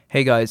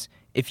Hey guys,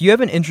 if you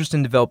have an interest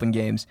in developing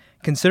games,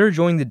 consider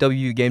joining the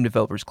WU Game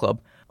Developers Club.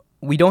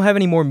 We don't have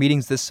any more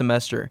meetings this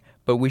semester,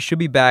 but we should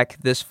be back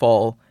this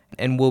fall,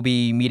 and we'll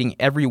be meeting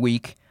every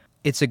week.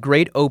 It's a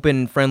great,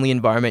 open, friendly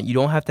environment. You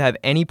don't have to have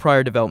any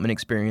prior development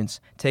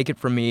experience. Take it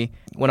from me.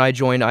 When I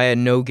joined, I had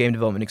no game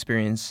development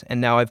experience, and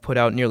now I've put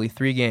out nearly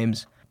 3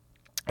 games.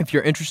 If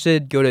you're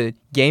interested, go to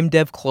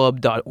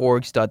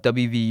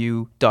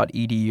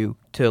gamedevclub.org.wvu.edu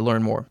to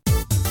learn more.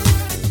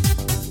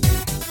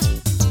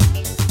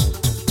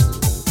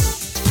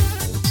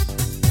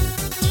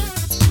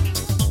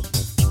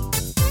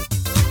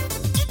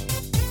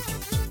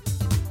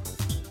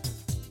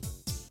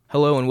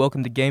 Hello and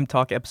welcome to Game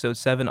Talk Episode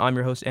 7. I'm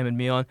your host, Ahmed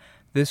Mian.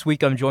 This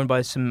week I'm joined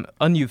by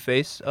a new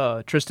face,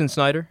 Tristan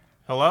Snyder.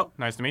 Hello,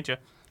 nice to meet you.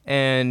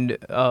 And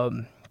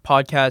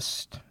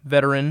podcast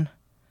veteran,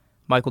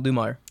 Michael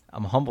Dumeyer.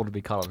 I'm humbled to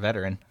be called a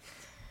veteran.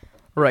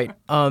 Right.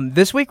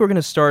 This week we're going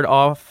to start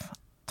off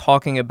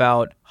talking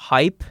about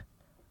hype,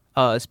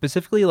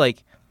 specifically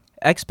like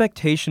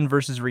expectation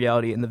versus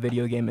reality in the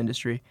video game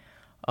industry.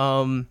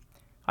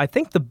 I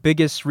think the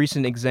biggest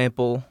recent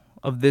example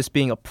of this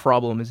being a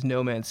problem is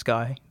No Man's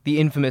Sky, the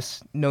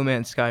infamous No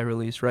Man's Sky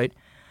release, right?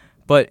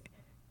 But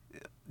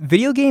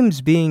video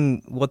games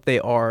being what they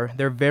are,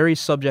 they're very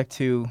subject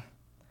to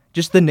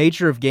just the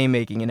nature of game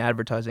making and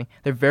advertising.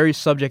 They're very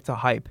subject to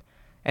hype.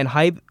 And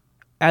hype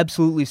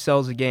absolutely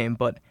sells a game,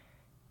 but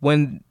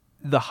when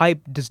the hype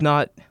does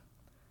not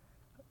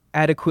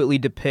adequately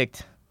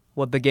depict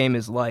what the game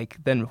is like,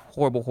 then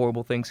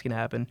horrible things can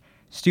happen.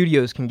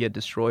 Studios can get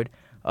destroyed.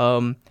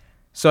 So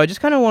I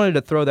just kind of wanted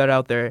to throw that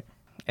out there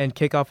and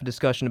kick off a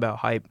discussion about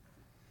hype.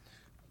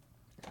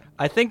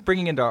 I think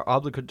bringing into our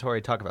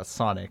obligatory talk about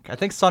Sonic, I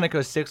think Sonic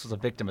 06 was a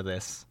victim of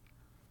this.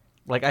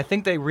 Like, I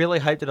think they really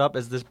hyped it up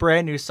as this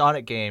brand new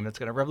Sonic game that's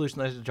going to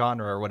revolutionize the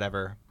genre or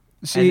whatever.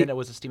 See, and then it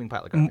was a steaming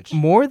pile of garbage.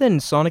 More than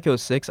Sonic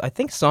 06, I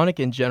think Sonic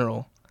in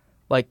general,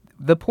 like,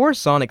 the poor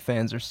Sonic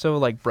fans are so,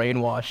 like,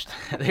 brainwashed.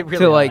 They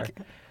really are. Like,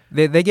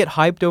 they get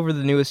hyped over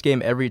the newest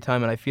game every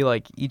time, and I feel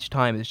like each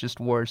time is just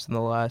worse than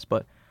the last,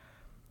 but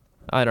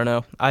I don't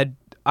know.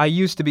 I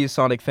used to be a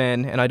Sonic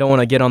fan, and I don't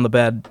want to get on the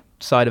bad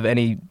side of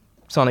any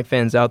Sonic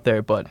fans out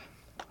there, but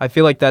I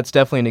feel like that's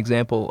definitely an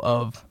example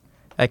of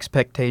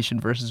expectation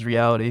versus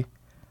reality.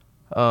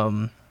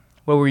 What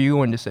were you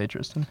going to say,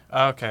 Tristan?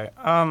 Okay.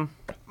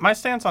 My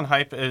stance on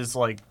hype is,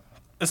 like,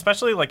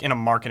 especially, like, in a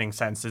marketing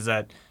sense, is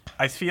that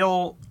I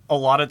feel a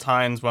lot of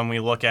times when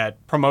we look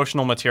at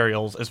promotional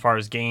materials as far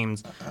as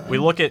games, we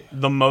look at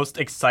the most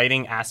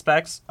exciting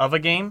aspects of a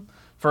game.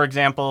 For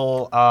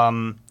example,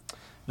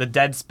 the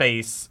Dead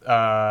Space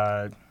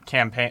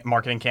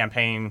marketing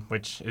campaign,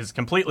 which is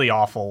completely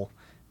awful,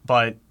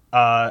 but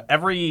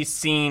every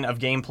scene of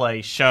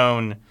gameplay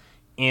shown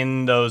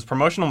in those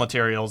promotional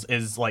materials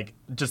is like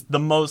just the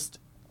most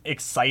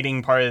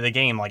exciting part of the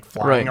game, like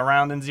flying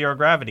around in zero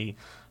gravity.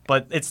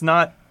 But it's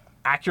not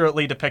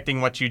accurately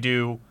depicting what you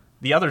do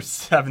the other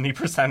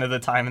 70% of the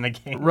time in the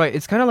game. Right.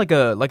 It's kind of like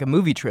a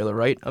movie trailer,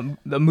 right?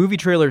 The movie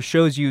trailer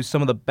shows you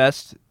some of the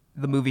best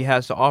the movie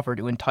has to offer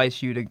to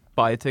entice you to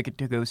buy a ticket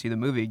to go see the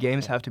movie.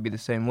 Games have to be the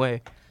same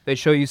way. They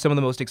show you some of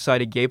the most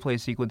exciting gameplay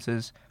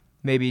sequences,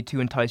 maybe to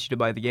entice you to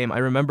buy the game. I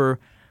remember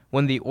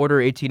when the Order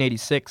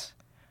 1886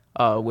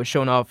 was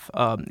shown off.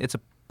 It's a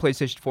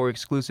PlayStation 4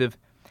 exclusive.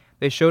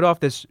 They showed off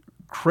this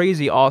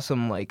crazy,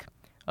 awesome, like,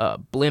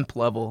 blimp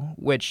level,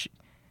 which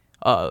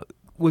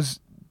was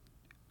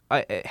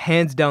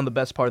hands down the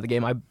best part of the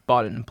game. I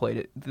bought it and played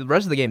it. The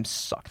rest of the game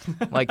sucked.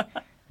 Like,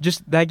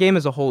 just that game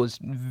as a whole is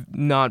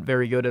not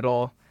very good at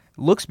all.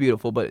 Looks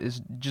beautiful, but is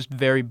just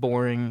very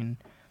boring and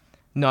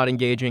not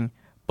engaging.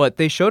 But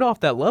they showed off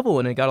that level,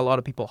 and it got a lot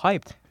of people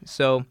hyped.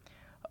 So,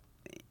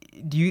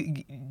 do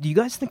you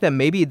guys think that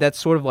maybe that's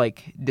sort of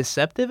like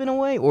deceptive in a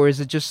way, or is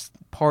it just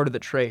part of the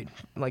trade,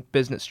 like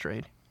business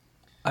trade?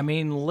 I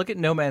mean, look at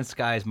No Man's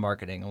Sky's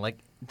marketing. Like,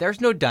 there's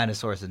no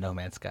dinosaurs in No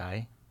Man's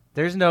Sky.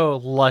 There's no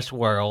lush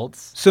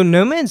worlds. So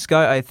No Man's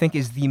Sky, I think,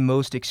 is the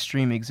most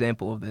extreme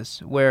example of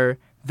this, where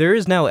there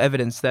is now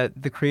evidence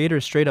that the creator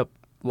straight up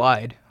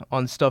lied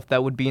on stuff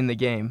that would be in the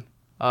game.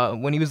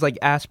 When he was like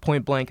asked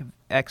point blank if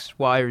X,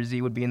 Y, or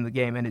Z would be in the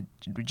game, and it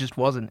just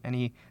wasn't, and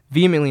he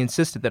vehemently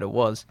insisted that it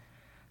was.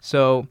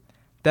 So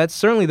that's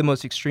certainly the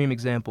most extreme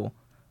example.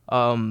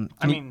 One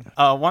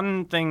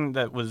thing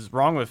that was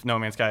wrong with No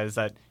Man's Sky is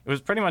that it was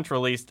pretty much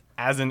released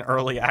as an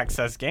early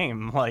access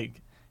game.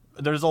 Like,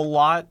 there's a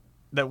lot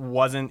that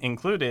wasn't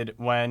included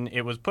when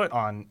it was put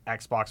on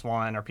Xbox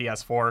One or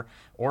PS4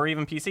 or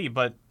even PC.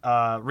 But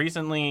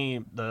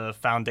recently, the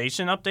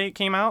Foundation update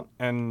came out,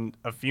 and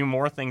a few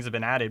more things have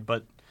been added.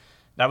 But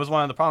that was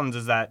one of the problems,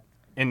 is that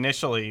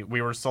initially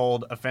we were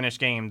sold a finished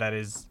game that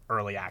is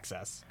early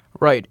access.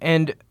 Right,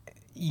 and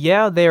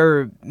yeah,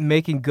 they're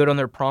making good on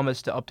their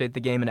promise to update the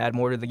game and add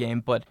more to the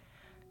game, but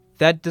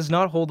that does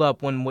not hold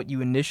up when what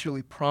you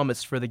initially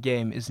promised for the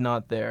game is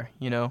not there,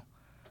 you know?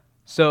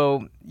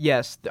 So,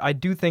 yes, I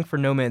do think for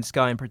No Man's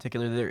Sky in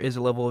particular, there is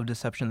a level of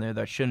deception there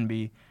that shouldn't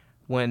be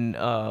when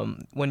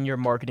you're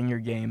marketing your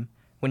game,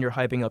 when you're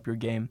hyping up your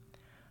game.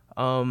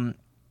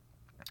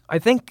 I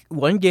think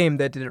one game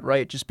that did it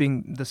right, just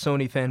being the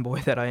Sony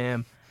fanboy that I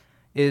am,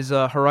 is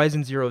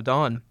Horizon Zero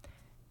Dawn.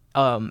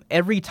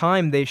 Every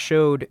time they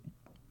showed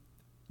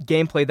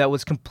gameplay that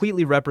was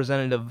completely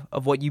representative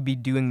of what you'd be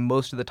doing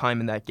most of the time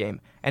in that game.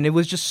 And it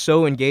was just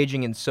so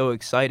engaging and so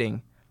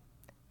exciting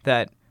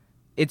that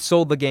it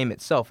sold the game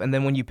itself. And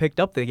then when you picked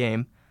up the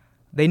game,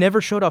 they never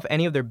showed off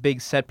any of their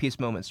big set-piece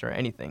moments or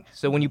anything.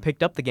 So when you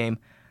picked up the game,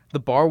 the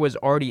bar was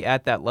already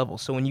at that level.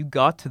 So when you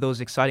got to those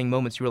exciting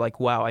moments, you were like,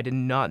 wow, I did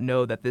not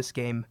know that this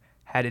game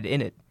had it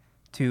in it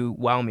to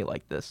wow me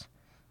like this.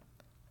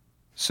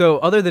 So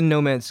other than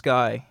No Man's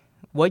Sky,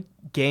 what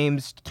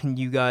games can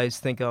you guys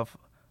think of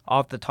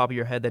off the top of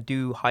your head that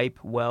do hype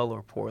well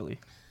or poorly?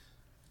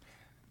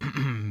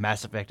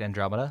 Mass Effect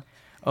Andromeda.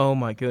 Oh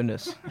my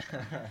goodness.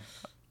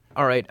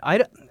 All right.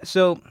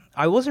 So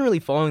I wasn't really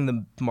following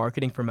the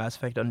marketing for Mass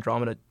Effect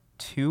Andromeda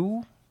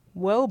too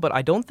well, but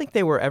I don't think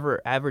they were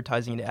ever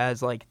advertising it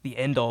as like the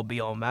end-all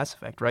be-all Mass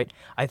Effect, right?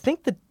 I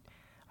think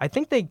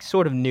they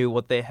sort of knew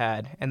what they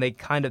had, and they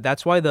kind of,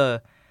 that's why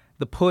the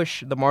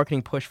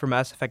marketing push for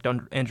Mass Effect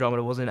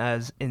Andromeda wasn't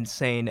as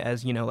insane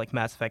as, like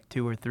Mass Effect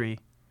 2 or 3.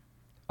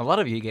 A lot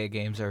of EA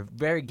games are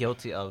very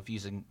guilty of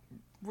using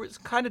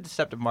kind of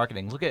deceptive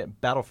marketing. Look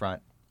at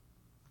Battlefront,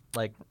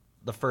 like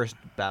the first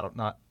battle,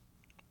 not.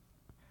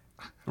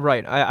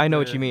 Right, I know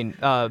what you mean.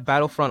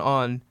 Battlefront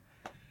on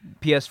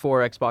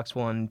PS4, Xbox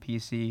One,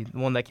 PC, the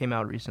one that came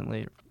out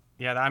recently.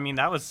 Yeah, I mean,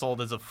 that was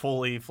sold as a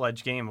fully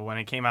fledged game, but when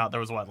it came out,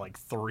 there was, like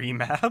 3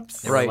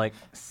 maps? There were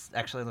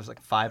actually, there's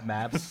like 5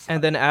 maps.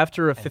 And then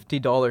after a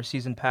 $50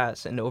 season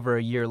pass and over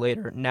a year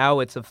later,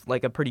 now it's a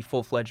pretty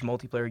full-fledged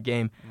multiplayer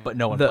game. But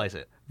no one plays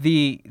it.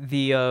 The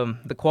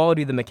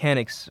quality of the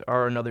mechanics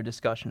are another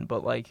discussion,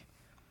 but, like,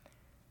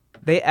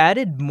 they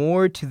added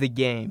more to the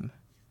game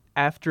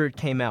after it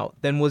came out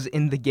than was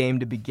in the game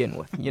to begin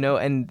with,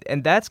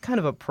 and that's kind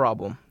of a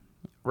problem,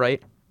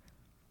 right?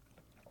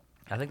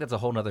 I think that's a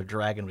whole nother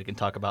dragon we can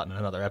talk about in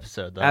another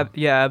episode, though.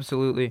 Yeah,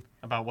 absolutely.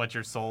 About what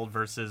you're sold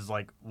versus,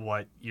 like,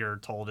 what you're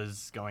told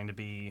is going to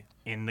be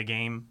in the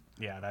game.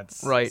 Yeah,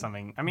 that's right.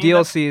 Something. I mean,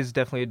 DLC is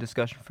definitely a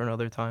discussion for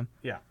another time.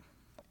 Yeah.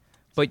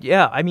 But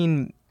yeah, I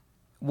mean,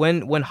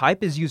 when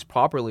hype is used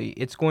properly,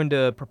 it's going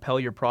to propel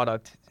your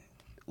product,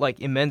 like,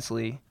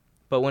 immensely.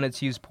 But when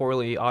it's used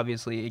poorly,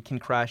 obviously, it can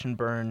crash and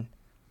burn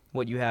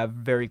what you have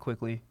very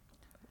quickly.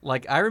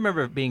 Like, I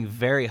remember being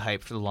very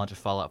hyped for the launch of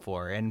Fallout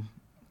 4, and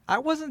I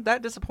wasn't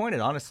that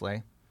disappointed,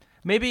 honestly.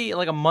 Maybe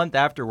like a month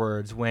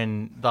afterwards,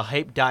 when the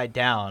hype died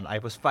down, I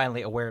was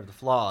finally aware of the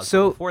flaws.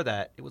 So but before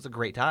that, it was a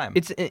great time.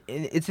 It's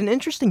an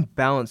interesting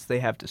balance they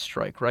have to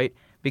strike, right?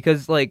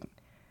 Because, like,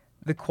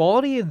 the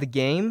quality of the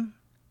game,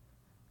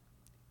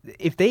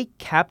 if they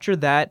capture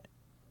that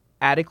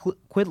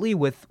adequately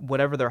with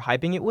whatever they're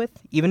hyping it with,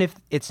 even if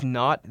it's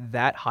not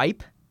that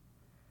hype,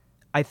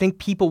 I think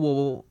people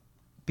will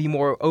be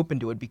more open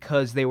to it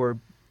because they were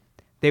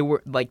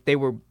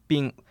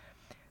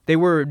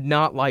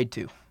not lied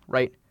to,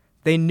 right?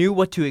 They knew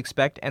what to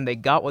expect and they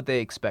got what they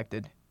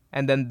expected,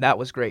 and then that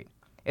was great.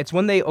 It's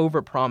when they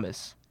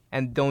overpromise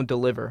and don't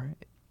deliver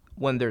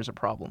when there's a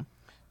problem.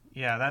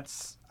 Yeah,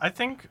 I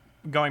think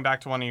going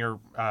back to one of your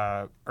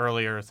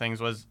earlier things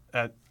was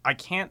I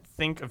can't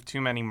think of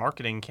too many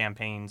marketing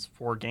campaigns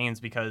for games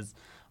because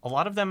a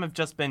lot of them have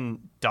just been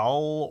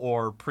dull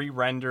or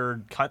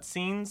pre-rendered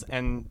cutscenes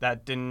and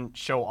that didn't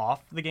show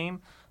off the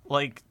game.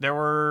 Like, there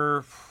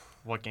were...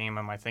 What game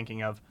am I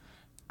thinking of?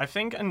 I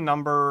think a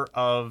number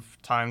of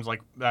times,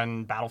 like,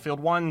 when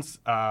Battlefield 1's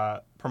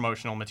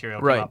promotional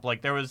material came up,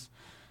 like, there was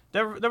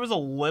a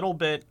little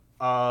bit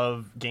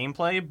of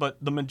gameplay, but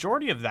the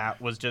majority of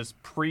that was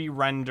just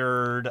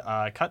pre-rendered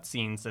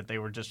cutscenes that they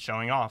were just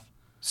showing off.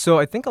 So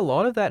I think a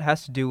lot of that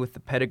has to do with the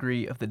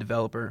pedigree of the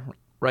developer,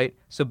 right?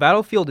 So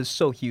Battlefield is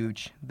so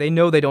huge. They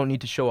know they don't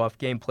need to show off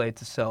gameplay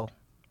to sell,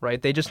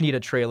 right? They just need a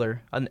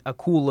trailer, a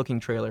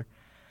cool-looking trailer.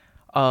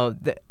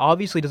 That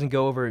obviously doesn't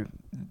go over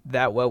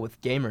that well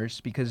with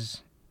gamers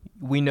because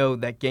we know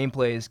that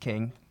gameplay is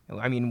king.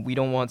 I mean, we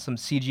don't want some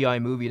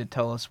CGI movie to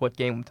tell us what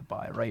game to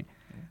buy, right?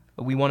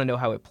 We want to know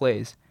how it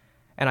plays.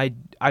 And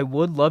I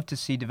would love to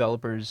see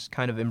developers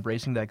kind of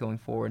embracing that going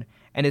forward,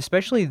 and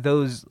especially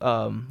those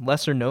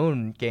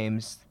lesser-known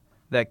games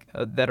that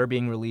are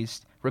being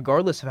released,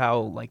 regardless of how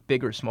like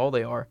big or small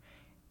they are.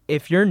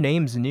 If your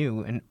name's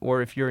new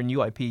or if you're a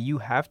new IP, you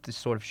have to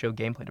sort of show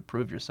gameplay to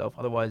prove yourself.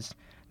 Otherwise,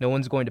 no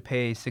one's going to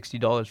pay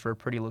 $60 for a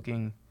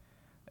pretty-looking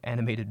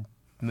animated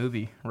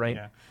movie, right?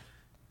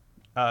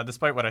 Yeah.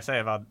 Despite what I say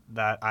about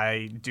that,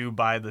 I do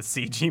buy the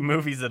CG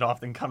movies that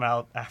often come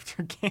out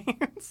after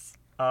games.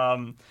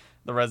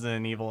 The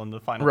Resident Evil and the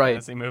Final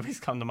Fantasy movies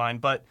come to mind.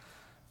 But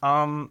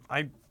I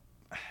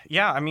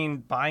mean,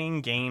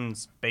 buying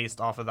games based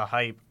off of the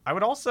hype. I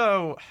would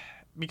also,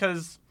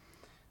 because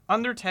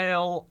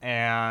Undertale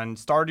and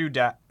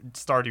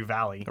Stardew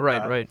Valley.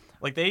 Right.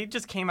 Like, they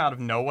just came out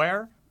of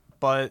nowhere.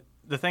 But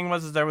the thing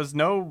was, there was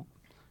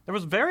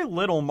very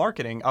little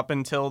marketing up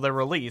until their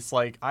release.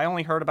 Like, I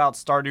only heard about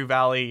Stardew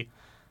Valley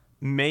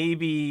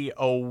maybe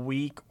a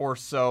week or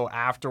so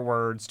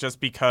afterwards, just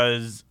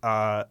because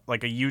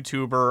like a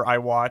YouTuber I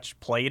watched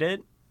played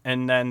it,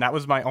 and then that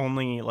was my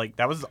only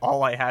that was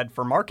all I had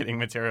for marketing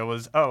material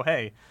was, oh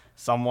hey,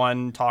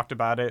 someone talked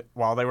about it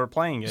while they were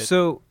playing it.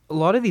 So a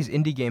lot of these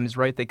indie games,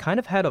 right? They kind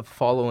of had a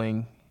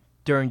following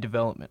during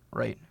development,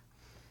 right?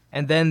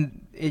 And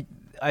then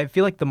I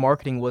feel like the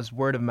marketing was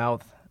word of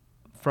mouth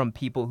from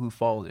people who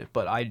followed it,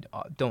 but I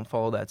don't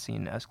follow that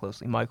scene as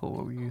closely. Michael,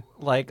 what were you?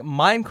 Like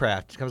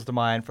Minecraft comes to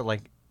mind for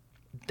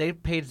they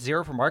paid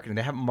zero for marketing.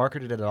 They haven't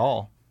marketed it at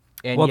all.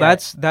 And Well,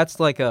 yet that's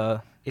like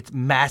it's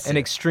massive. an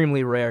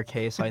extremely rare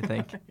case, I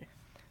think.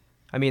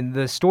 I mean,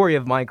 the story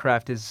of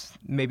Minecraft is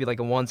maybe like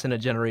a once in a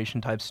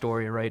generation type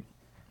story, right?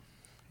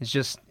 It's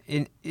just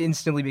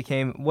instantly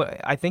became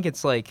what I think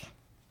it's like.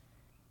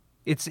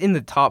 It's in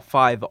the top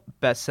 5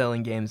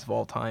 best-selling games of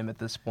all time at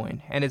this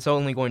point, and it's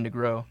only going to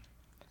grow.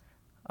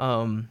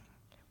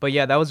 But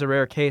yeah, that was a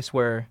rare case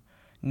where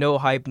no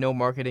hype, no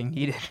marketing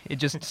needed. It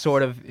just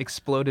sort of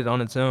exploded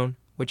on its own,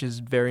 which is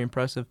very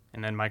impressive.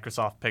 And then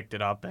Microsoft picked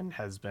it up and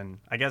has been,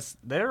 I guess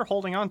they're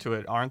holding on to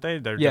it, aren't they?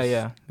 They're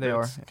Yeah, they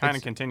are. Kind of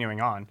It's-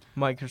 continuing on.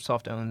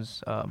 Microsoft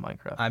owns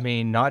Minecraft. I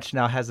mean, Notch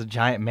now has a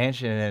giant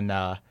mansion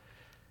in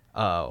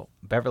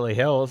Beverly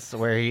Hills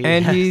where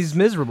And he's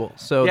miserable,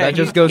 so Yeah, that he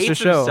just goes to hates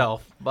show.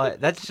 himself,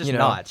 but that's just You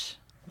know. Notch.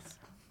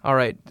 All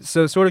right,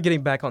 so sort of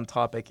getting back on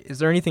topic, is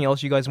there anything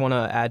else you guys want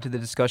to add to the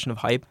discussion of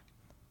hype?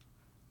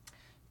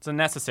 It's a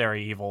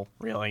necessary evil,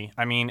 really.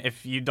 I mean,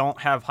 if you don't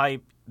have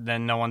hype,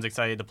 then no one's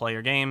excited to play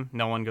your game.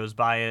 No one goes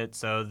buy it,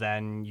 so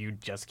then you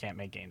just can't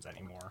make games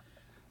anymore.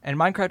 And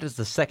Minecraft is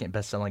the second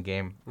best-selling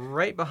game,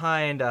 right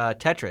behind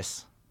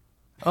Tetris.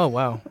 Oh,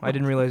 wow. I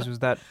didn't realize it was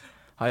that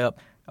high up.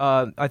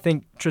 I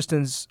think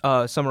Tristan's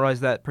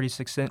summarized that pretty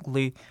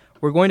succinctly.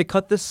 We're going to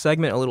cut this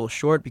segment a little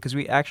short because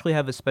we actually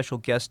have a special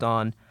guest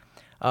on.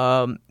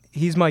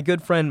 He's my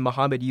good friend,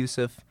 Mohammed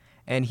Yusuf,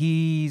 and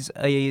he's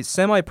a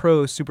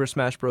semi-pro Super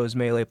Smash Bros.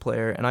 Melee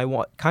player, and I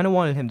kind of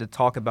wanted him to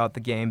talk about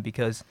the game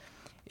because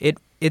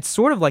it's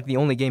sort of like the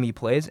only game he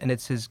plays, and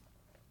it's his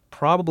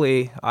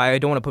probably, I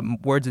don't want to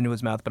put words into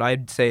his mouth, but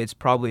I'd say it's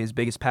probably his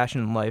biggest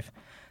passion in life.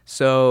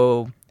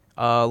 So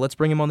let's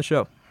bring him on the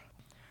show.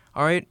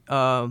 All right,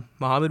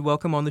 Mohammed,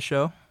 welcome on the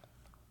show.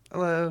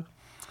 Hello.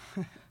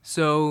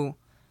 So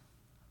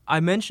I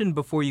mentioned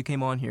before you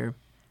came on here,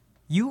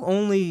 you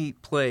only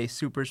play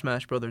Super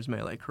Smash Bros.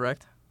 Melee,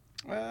 correct?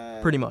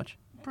 Pretty much.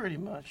 Pretty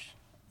much.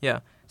 Yeah.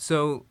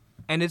 So,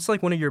 and it's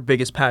like one of your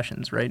biggest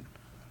passions, right?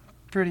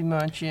 Pretty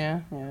much,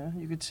 yeah. Yeah,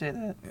 you could say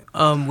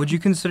that. Would you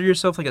consider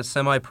yourself like a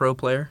semi-pro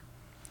player?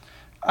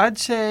 I'd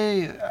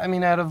say, I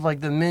mean, out of like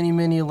the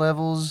many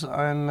levels,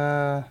 I'm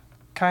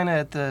kind of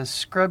at the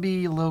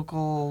scrubby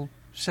local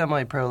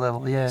semi-pro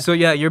level, yeah. So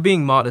yeah, you're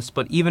being modest,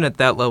 but even at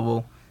that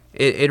level,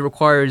 it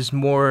requires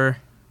more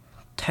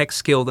tech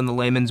skill than the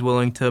layman's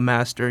willing to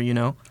master, you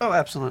know? Oh,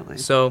 absolutely.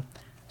 So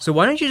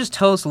why don't you just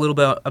tell us a little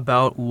bit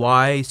about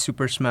why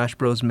Super Smash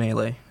Bros.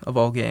 Melee, of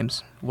all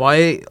games?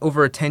 Why,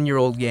 over a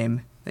 10-year-old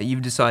game, that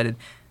you've decided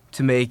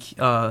to make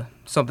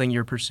something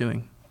you're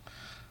pursuing?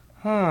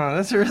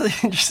 That's a really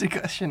interesting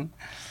question.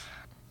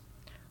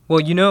 Well,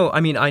 you know, I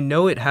mean, I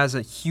know it has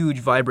a huge,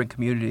 vibrant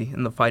community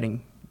in the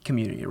fighting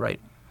community, right?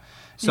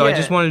 So I Yeah.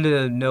 just wanted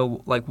to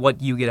know, like,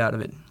 what you get out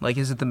of it. Like,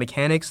 is it the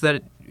mechanics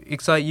that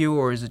excite you,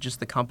 or is it just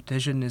the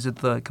competition? Is it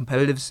the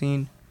competitive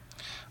scene?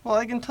 Well,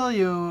 I can tell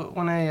you,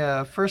 when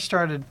I first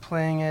started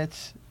playing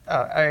it,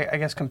 I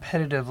guess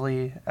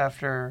competitively,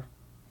 after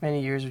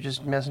many years of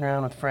just messing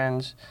around with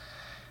friends,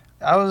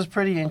 I was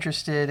pretty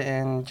interested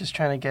in just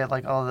trying to get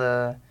like all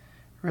the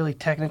really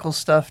technical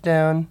stuff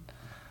down.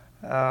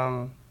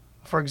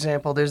 For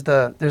example, there's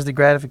the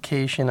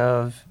gratification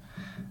of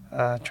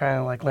trying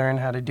to like learn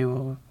how to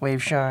do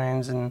wave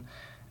shines, and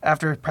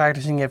after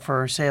practicing it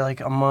for say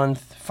like a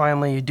month,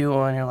 finally you do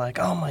one, you're like,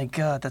 oh my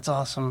god, that's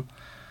awesome.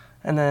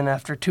 And then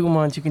after 2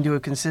 months, you can do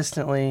it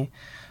consistently.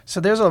 So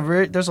there's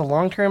a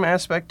long-term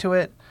aspect to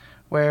it,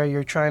 where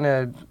you're trying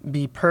to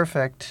be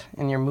perfect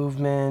in your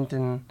movement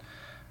and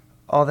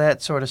all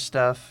that sort of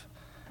stuff.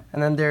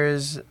 And then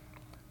there's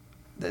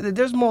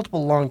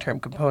multiple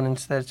long-term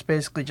components that it's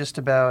basically just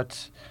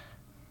about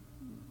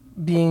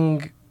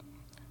being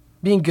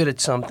good at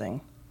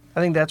something.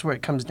 I think that's where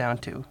it comes down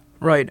to.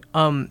 Right.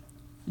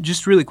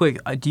 Just really quick,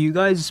 do you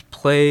guys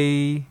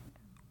play...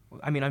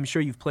 I mean, I'm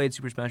sure you've played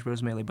Super Smash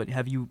Bros. Melee, but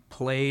have you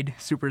played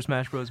Super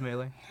Smash Bros.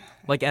 Melee?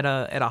 Like, at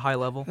a high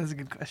level? That's a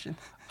good question.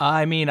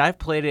 I mean, I've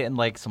played it in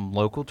like some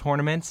local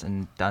tournaments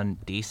and done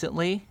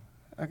decently.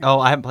 Okay.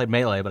 Oh, I haven't played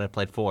Melee, but I've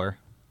played 4.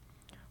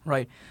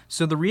 Right.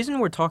 So the reason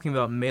we're talking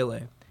about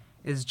Melee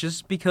is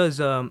just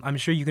because I'm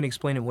sure you can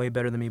explain it way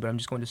better than me, but I'm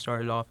just going to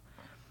start it off.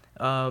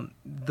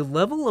 The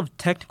level of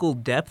technical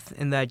depth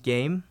in that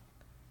game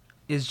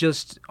is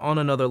just on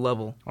another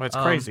level. Well, it's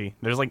crazy.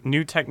 There's like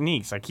new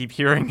techniques I keep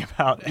hearing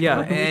about. Yeah,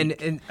 every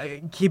week.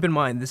 and keep in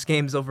mind, this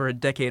game's over a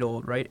decade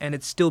old, right? And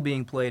it's still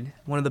being played.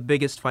 One of the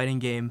biggest fighting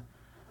games,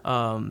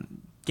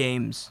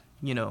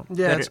 you know,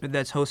 Yeah.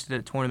 that's hosted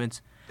at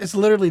tournaments. It's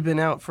literally been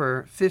out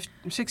for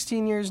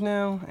 16 years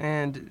now,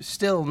 and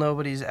still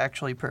nobody's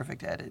actually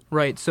perfect at it.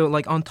 Right. So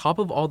like on top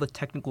of all the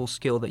technical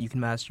skill that you can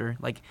master,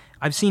 like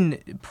I've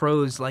seen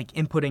pros like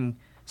inputting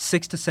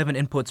 6 to 7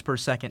 inputs per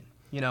second.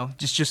 You know,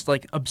 just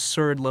like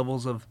absurd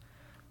levels of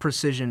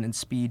precision and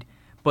speed.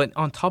 But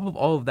on top of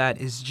all of that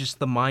is just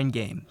the mind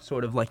game,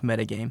 sort of like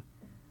metagame,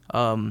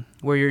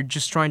 where you're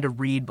just trying to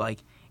read like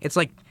it's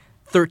like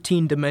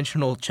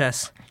 13-dimensional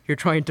chess. You're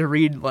trying to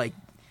read like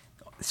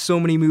so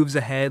many moves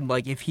ahead.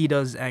 Like if he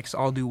does X,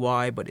 I'll do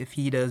Y, but if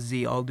he does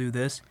Z, I'll do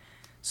this.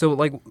 So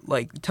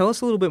like tell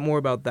us a little bit more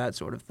about that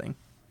sort of thing.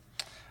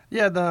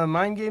 Yeah, the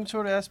mind game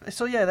sort of aspect.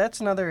 So yeah,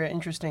 that's another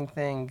interesting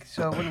thing.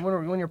 So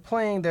when you're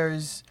playing,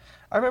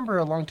 I remember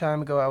a long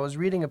time ago I was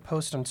reading a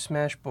post on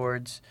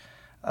Smashboards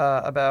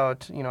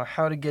about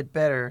how to get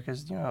better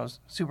because I was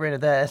super into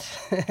that.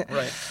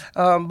 Right.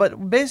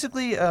 But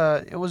basically,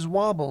 it was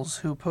Wobbles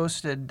who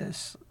posted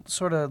this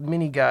sort of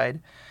mini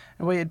guide,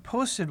 and what he had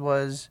posted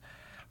was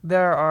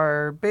there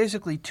are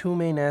basically 2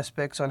 main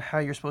aspects on how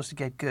you're supposed to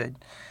get good,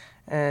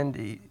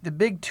 and the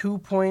big 2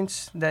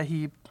 points that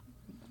he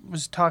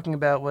was talking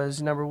about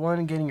was number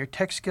 1, getting your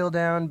tech skill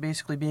down,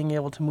 basically being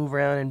able to move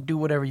around and do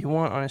whatever you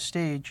want on a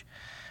stage.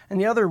 And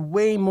the other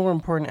way more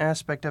important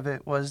aspect of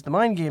it was the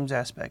mind games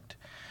aspect,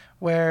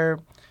 where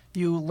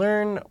you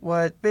learn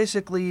what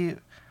basically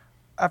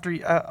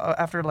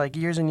after like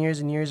years and years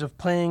and years of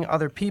playing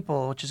other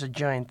people, which is a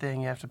giant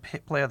thing, you have to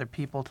play other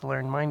people to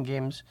learn mind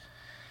games,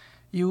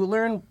 you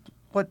learn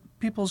what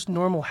people's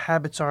normal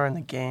habits are in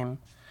the game.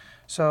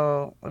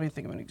 So let me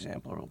think of an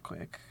example real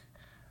quick.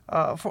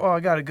 I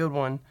got a good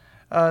one.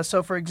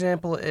 So for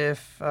example,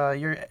 if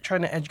you're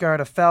trying to edgeguard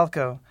a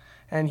Falco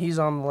and he's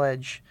on the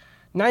ledge,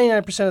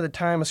 99% of the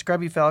time a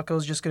scrubby Falco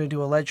is just going to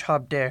do a ledge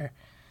hop dare.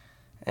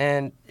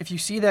 And if you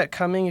see that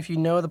coming, if you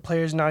know the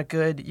player's not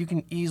good, you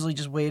can easily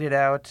just wait it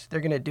out. They're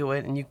going to do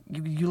it, and you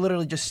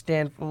literally just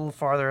stand a little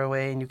farther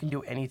away, and you can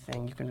do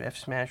anything. You can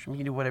F-smash them. You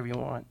can do whatever you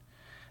want.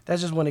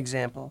 That's just one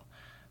example.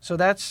 So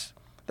that's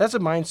a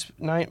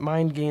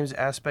mind games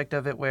aspect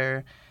of it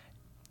where,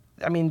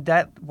 I mean,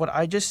 what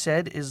I just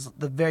said is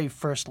the very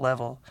first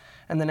level.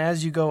 And then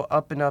as you go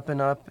up and up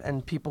and up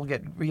and people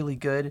get really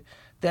good,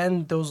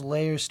 then those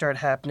layers start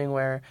happening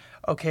where,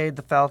 okay,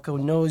 the Falco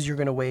knows you're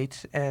going to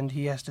wait, and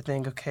he has to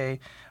think, okay,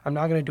 I'm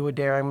not going to do a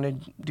dare, I'm going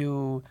to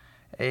do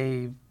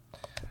a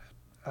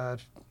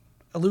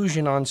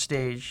illusion on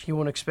stage. He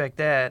won't expect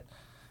that.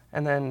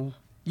 And then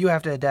you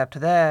have to adapt to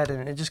that,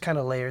 and it just kind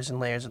of layers and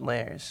layers and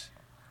layers.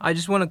 I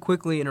just want to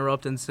quickly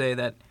interrupt and say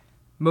that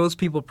most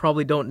people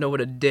probably don't know what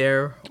a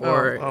dare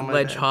or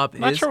ledge hop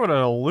is. Not sure what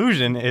an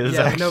illusion is,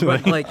 yeah, actually. No,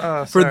 but like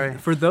sorry.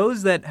 for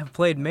those that have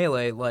played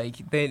Melee, like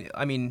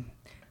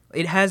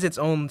it has its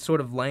own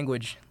sort of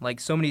language, like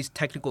so many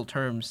technical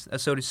terms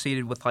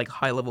associated with like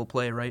high-level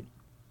play, right?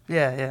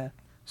 Yeah.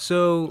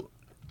 So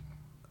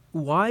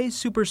why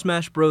Super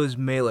Smash Bros.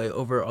 Melee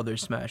over other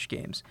Smash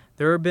games?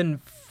 There have been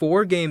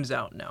 4 games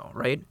out now,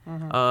 right?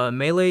 Mm-hmm.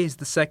 Melee is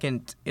the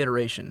second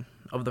iteration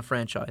of the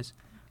franchise.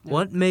 Yeah.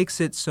 What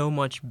makes it so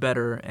much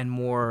better and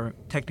more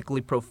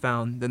technically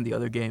profound than the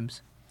other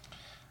games?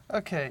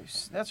 Okay,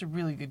 so that's a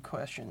really good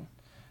question.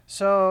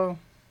 So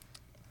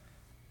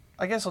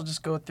I guess I'll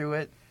just go through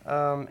it.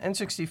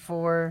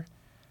 N64,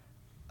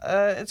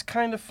 it's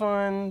kind of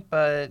fun,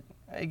 but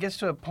it gets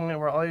to a point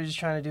where all you're just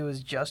trying to do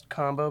is just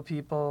combo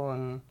people,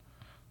 and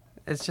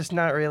it's just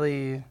not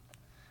really,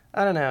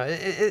 I don't know.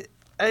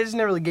 I just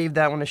never really gave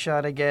that one a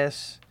shot, I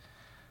guess.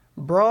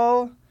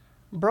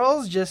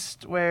 Brawl's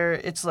just where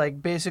it's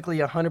like basically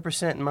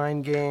 100%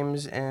 mind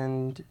games,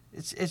 and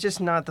it's just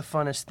not the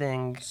funnest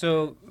thing.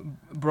 So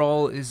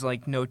Brawl is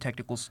like no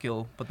technical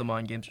skill, but the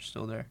mind games are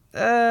still there.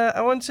 I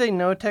wouldn't say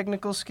no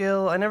technical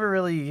skill. I never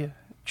really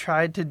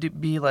tried to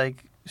be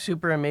like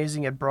super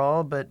amazing at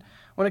Brawl, but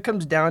when it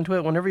comes down to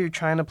it, whenever you're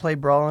trying to play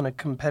Brawl on a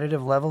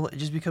competitive level, it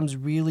just becomes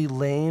really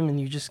lame,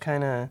 and you just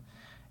kind of...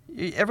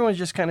 Everyone's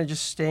just kind of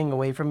just staying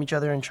away from each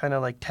other and trying to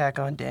like tack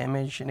on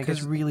damage, and it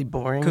gets really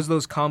boring. Because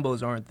those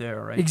combos aren't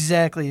there, right?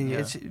 Exactly. Yeah.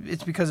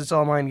 It's because it's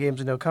all mind games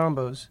and no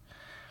combos.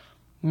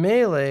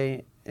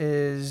 Melee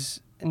is,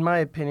 in my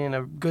opinion,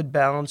 a good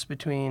balance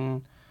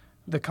between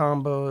the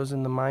combos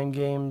and the mind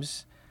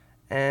games.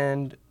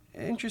 And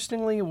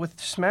interestingly, with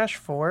Smash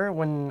 4,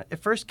 when it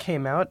first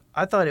came out,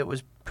 I thought it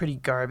was pretty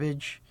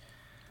garbage.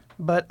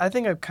 But I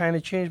think I've kind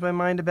of changed my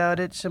mind about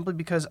it simply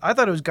because I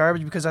thought it was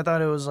garbage because I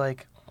thought it was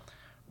like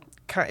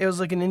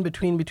an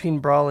in-between between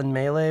Brawl and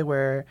Melee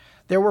where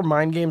there were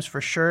mind games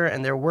for sure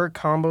and there were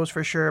combos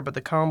for sure, but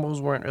the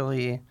combos weren't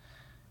really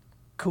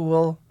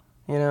cool,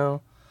 you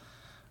know?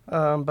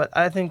 But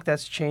I think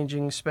that's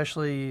changing,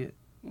 especially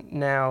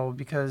now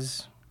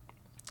because,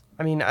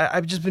 I mean,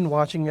 I've just been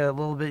watching it a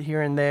little bit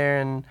here and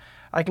there, and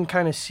I can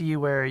kind of see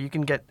where you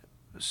can get,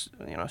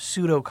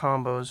 pseudo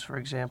combos, for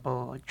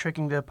example, like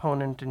tricking the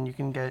opponent, and you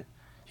can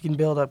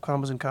build up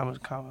combos and combos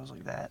and combos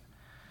like that.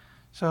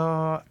 So,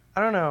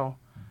 I don't know.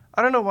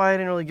 I don't know why I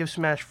didn't really give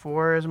Smash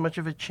 4 as much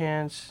of a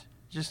chance.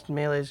 Just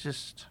Melee's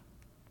just...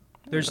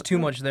 There's too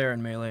much there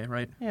in Melee,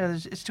 right? Yeah,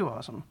 it's too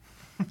awesome.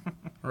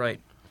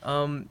 Right.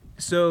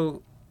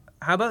 So,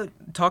 how about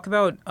talk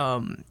about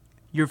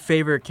your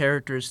favorite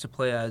characters to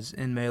play as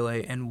in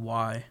Melee and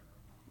why?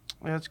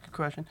 Yeah, that's a good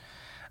question.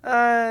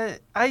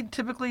 I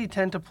typically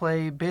tend to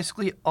play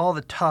basically all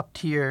the top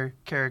tier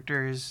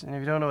characters, and if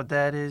you don't know what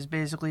that is,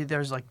 basically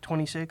there's like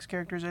 26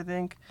 characters, I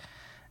think,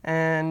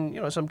 and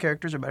some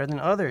characters are better than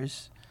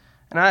others,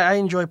 and I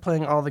enjoy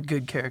playing all the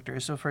good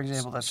characters. So, for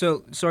example, that's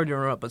So, sorry to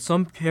interrupt, but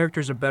some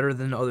characters are better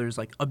than others,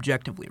 like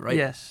objectively, right?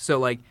 Yes. So,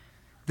 like,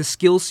 the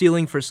skill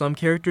ceiling for some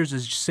characters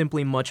is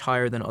simply much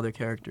higher than other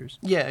characters.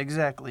 yeah,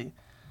 exactly.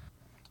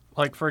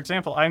 Like for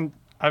example,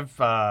 I've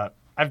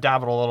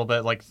dabbled a little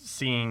bit, like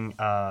seeing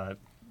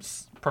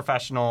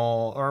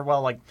professional or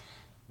like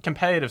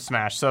competitive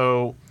Smash.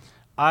 So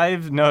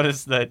I've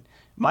noticed that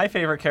my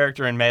favorite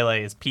character in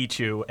Melee is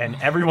Pichu, and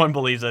everyone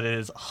believes that it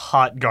is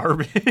hot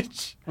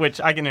garbage, which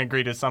I can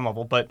agree to some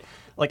level. But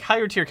like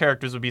higher tier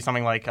characters would be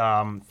something like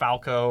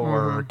Falco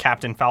or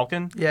Captain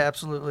Falcon. Yeah,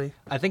 absolutely.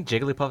 I think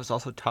Jigglypuff is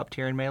also top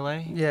tier in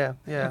Melee. Yeah,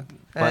 yeah.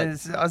 But,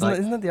 isn't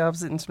like- that the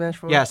opposite in Smash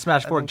 4? Yeah,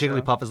 Smash 4 I think so.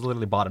 Jigglypuff is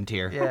literally bottom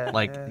tier. Yeah,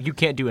 like yeah. you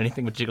can't do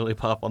anything with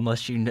Jigglypuff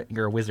unless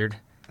you're a wizard.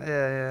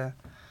 Yeah.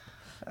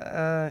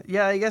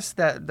 Yeah, I guess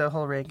that the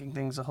whole ranking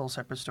thing's a whole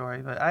separate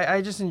story, but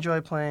I just enjoy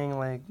playing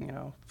like,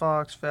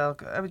 Fox,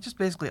 Falco, I mean just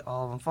basically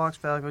all of them. Fox,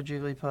 Falco,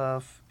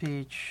 Jigglypuff,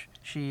 Peach,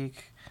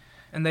 Sheik.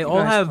 And they You all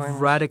guys have claim-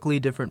 radically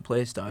different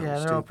play styles, Yeah,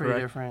 they're too, all pretty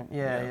correct? different.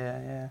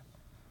 Yeah.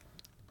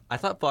 I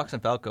thought Fox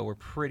and Falco were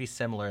pretty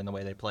similar in the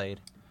way they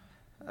played.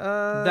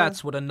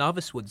 That's what a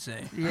novice would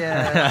say.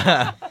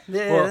 Yeah.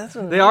 Yeah, Well, that's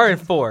what they are in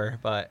 4,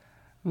 but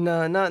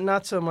No,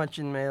 not so much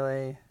in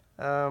Melee.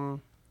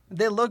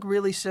 They look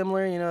really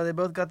similar. They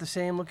both got the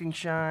same looking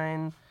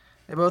shine.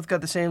 They both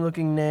got the same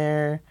looking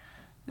nair.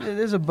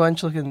 There's a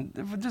bunch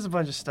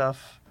of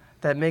stuff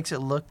that makes it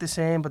look the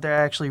same, but they're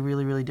actually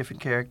really, really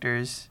different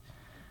characters.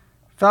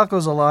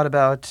 Falco's a lot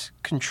about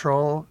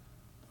control,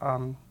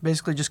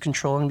 basically just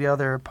controlling the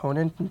other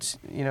opponent.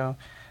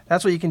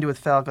 That's what you can do with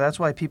Falco. That's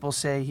why people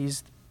say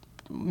he's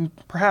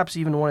perhaps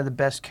even one of the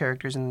best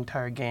characters in the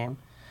entire game.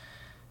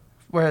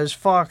 Whereas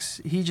Fox,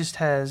 he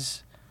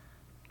has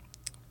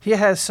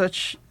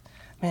such,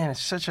 man,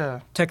 it's such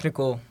a,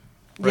 Technical.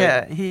 Right.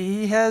 yeah,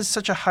 he has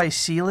such a high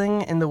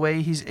ceiling in the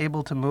way he's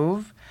able to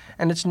move.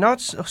 And it's not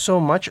so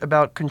much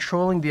about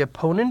controlling the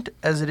opponent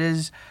as it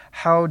is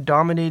how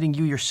dominating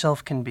you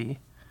yourself can be.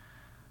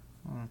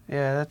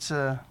 Yeah, that's,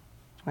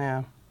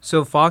 yeah.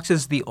 So Fox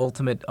is the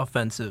ultimate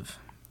offensive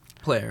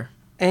player.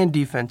 And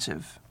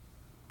defensive.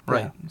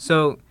 Right.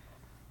 So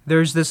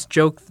there's this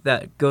joke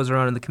that goes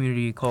around in the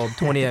community called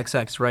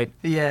 20XX, right?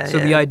 Yeah, So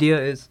the idea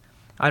is,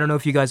 I don't know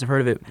if you guys have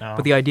heard of it, No.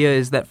 but the idea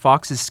is that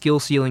Fox's skill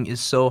ceiling is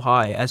so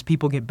high. As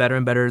people get better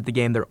and better at the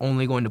game, they're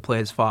only going to play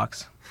as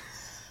Fox.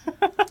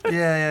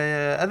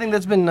 Yeah. I think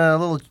that's been a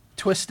little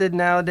twisted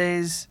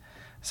nowadays.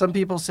 Some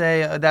people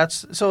say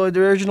that's... So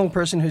the original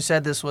person who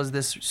said this was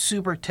this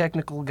super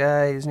technical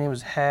guy. His name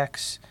was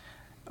Hax,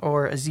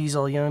 or Aziz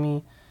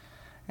Al-Yami.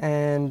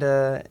 And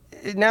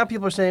now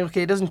people are saying,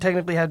 okay, it doesn't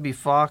technically have to be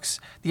Fox.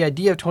 The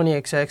idea of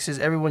 20XX is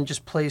everyone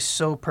just plays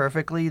so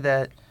perfectly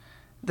that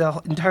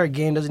the entire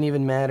game doesn't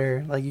even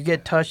matter. Like, you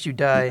get touched, you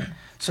die.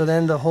 So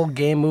then the whole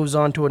game moves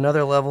on to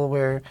another level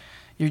where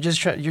you're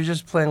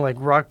just playing like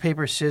rock,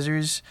 paper,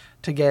 scissors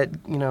to get,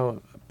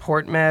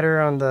 port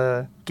matter on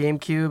the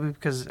GameCube,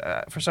 because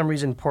for some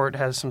reason port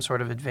has some sort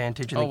of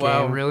advantage in the game.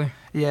 Oh, wow, really?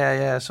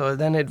 Yeah. So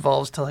then it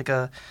evolves to like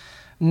a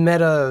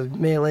meta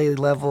Melee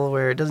level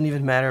where it doesn't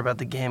even matter about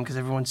the game because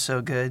everyone's so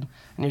good,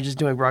 and you're just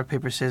doing rock,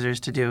 paper, scissors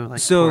to do like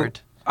So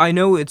port. I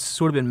know it's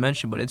sort of been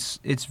mentioned, but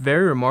it's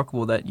very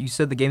remarkable that you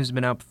said the game's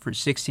been out for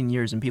 16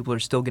 years and people are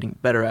still getting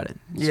better at it.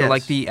 So Yes.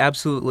 like the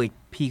absolute like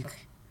peak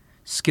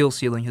skill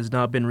ceiling has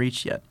not been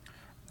reached yet,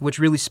 which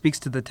really speaks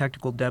to the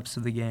technical depths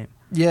of the game.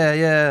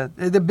 Yeah.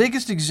 The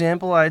biggest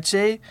example I'd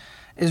say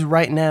is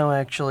right now.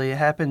 Actually, it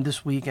happened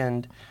this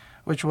weekend,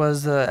 which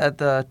was at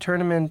the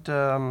tournament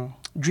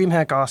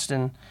DreamHack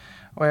Austin,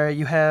 where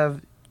you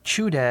have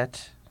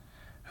Chudat,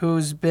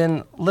 who's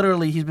been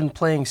he's been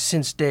playing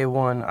since day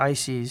one,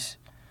 Ice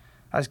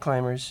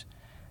Climbers,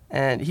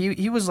 and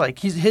he was like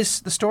the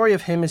story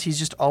of him is he's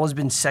just always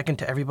been second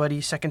to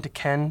everybody. Second to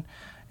Ken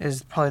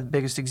is probably the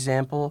biggest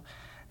example,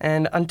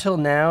 and until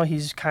now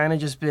he's kind of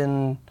just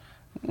been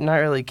not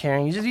really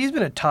caring. He's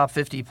been a top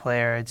 50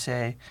 player, I'd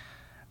say,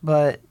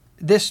 but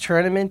this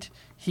tournament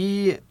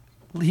he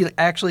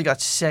actually got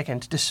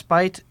second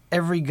despite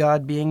every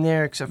god being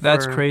there except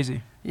That's for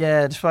crazy.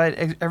 Yeah,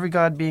 despite every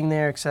god being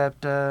there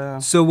except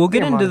So we'll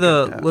get yeah, into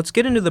Monica, let's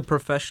get into the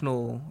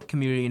professional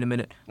community in a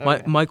minute.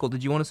 Okay. Michael,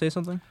 did you want to say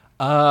something?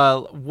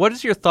 What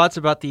is your thoughts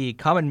about the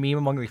common meme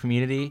among the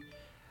community?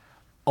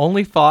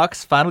 Only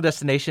Fox, Final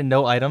Destination,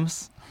 no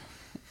items.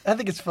 I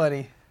think it's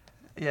funny.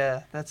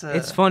 Yeah, that's a.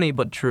 It's funny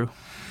but true.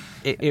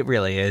 It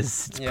really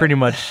is. It's Yeah. pretty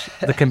much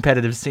the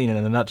competitive scene in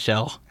a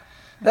nutshell.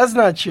 That's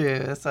not true.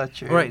 That's not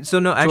true. Right. So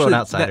no, To an actually,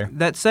 outsider.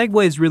 that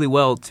segues really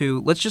well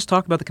to. Let's just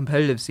talk about the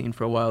competitive scene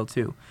for a while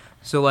too.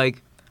 So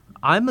like,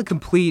 I'm a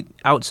complete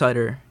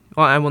outsider.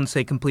 Well, I wouldn't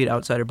say complete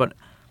outsider, but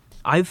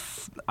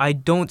I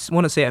don't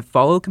want to say I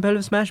follow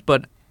competitive Smash,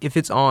 but if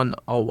it's on,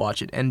 I'll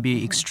watch it and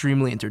be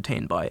extremely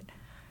entertained by it.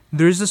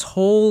 There's this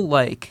whole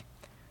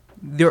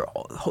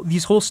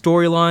these whole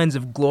storylines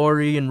of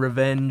glory and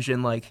revenge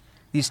and like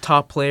these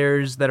top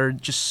players that are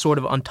just sort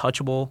of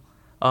untouchable.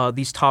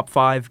 These top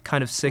 5,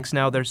 kind of 6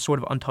 now, they're sort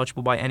of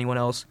untouchable by anyone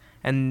else.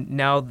 And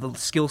now the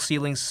skill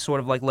ceiling's sort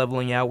of like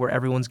leveling out where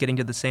everyone's getting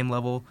to the same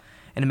level,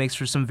 and it makes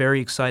for some very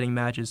exciting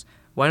matches.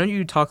 Why don't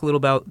you talk a little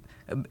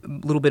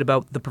bit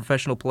about the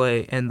professional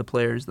play and the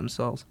players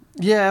themselves?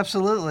 Yeah,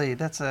 absolutely.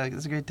 That's a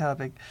great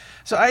topic.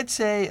 So I'd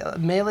say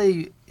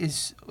Melee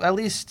is, at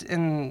least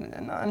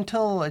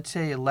until I'd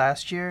say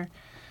last year,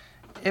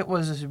 it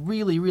was a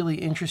really, really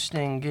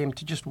interesting game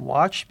to just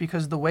watch,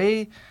 because the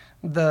way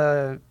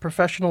the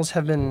professionals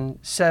have been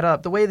set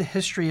up, the way the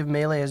history of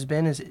Melee has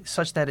been is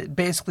such that it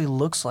basically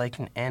looks like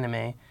an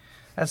anime.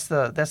 That's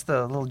the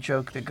little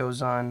joke that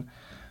goes on.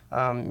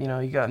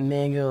 You got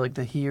Mango, like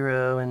the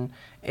hero, and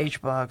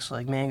H-Box,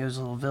 like Mango's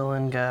little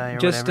villain guy or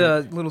Just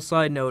whatever. a little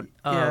side note.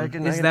 I Is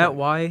can that do-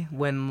 why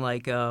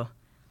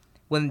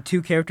when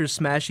two characters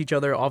smash each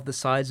other off the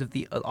sides of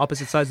the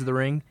opposite sides of the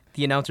ring,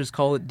 the announcers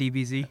call it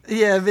DBZ?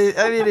 Yeah,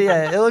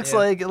 yeah, it looks Yeah.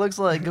 like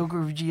Goku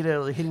and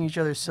Vegeta like, hitting each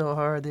other so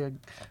hard they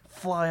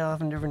fly off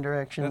in different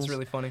directions. That's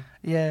really funny.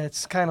 Yeah,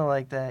 it's kind of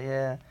like that.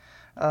 Yeah.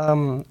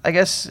 I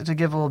guess to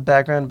give a little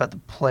background about the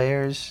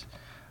players,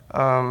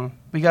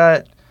 we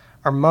got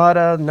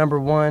Armada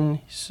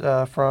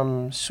 #1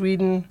 from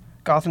Sweden,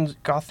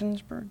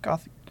 Gothenburg,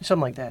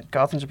 something like that.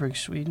 Gothenburg,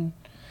 Sweden.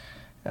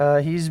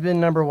 He's been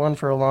 #1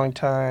 for a long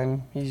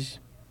time. He's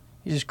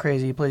just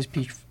crazy. He plays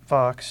Peach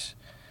Fox.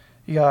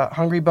 You got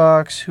Hungry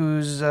Box,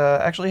 who's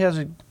actually has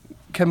a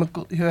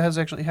chemical. Who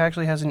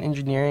actually has an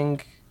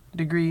engineering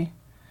degree.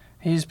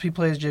 He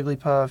plays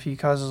Jigglypuff. He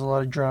causes a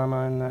lot of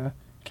drama in the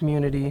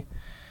community.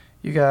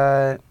 You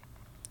got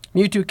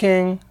Mewtwo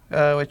King,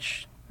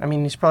 which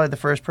he's probably the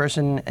first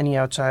person any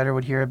outsider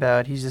would hear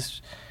about. He's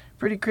this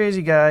pretty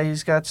crazy guy.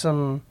 He's got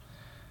some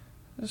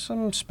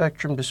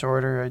spectrum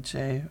disorder, I'd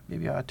say,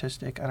 maybe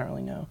autistic. I don't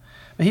really know,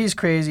 but he's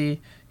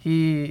crazy.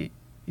 He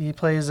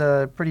plays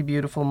a pretty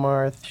beautiful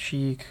Marth,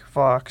 Sheik,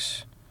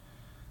 Fox.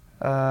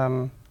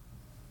 From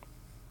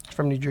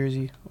New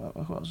Jersey.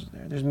 Who else is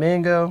there? There's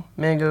Mango.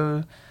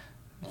 Mango,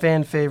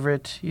 fan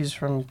favorite. He's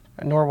from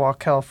Norwalk,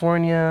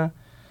 California.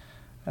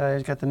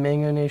 He's got the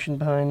Mango Nation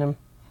behind him.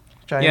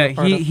 Yeah,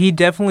 he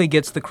definitely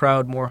gets the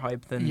crowd more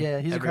hype than he's a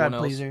everyone crowd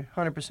else. pleaser.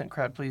 100%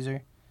 crowd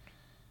pleaser.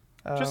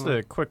 Just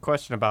a quick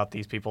question about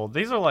these people.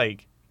 These are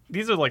like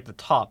the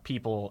top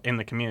people in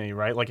the community,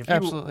 right? Like if you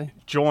Absolutely.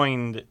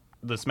 joined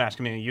the Smash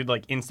community, you'd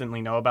like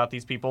instantly know about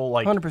these people.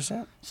 Like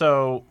 100%.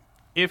 So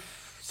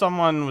if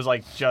someone was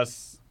like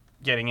just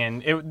getting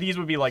in, these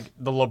would be like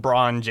the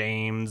LeBron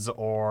James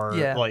or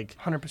Yeah, like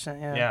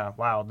 100%. Yeah. yeah,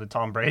 wow, the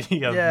Tom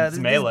Brady of Yeah.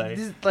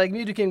 Melee. Like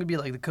Mewtwo King would be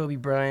like the Kobe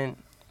Bryant.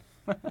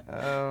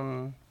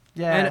 Yeah.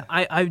 And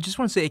I just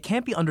want to say, it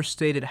can't be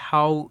understated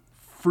how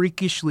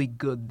freakishly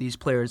good these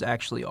players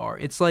actually are.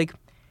 It's like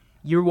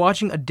you're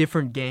watching a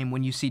different game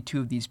when you see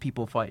two of these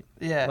people fight.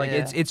 Yeah. Like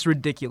yeah. it's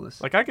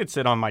ridiculous. Like I could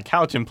sit on my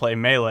couch and play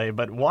Melee,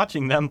 but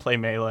watching them play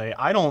Melee,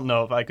 I don't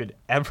know if I could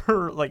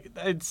ever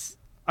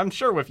I'm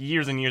sure with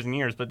years and years and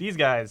years, but these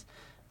guys,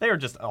 they are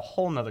just a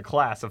whole nother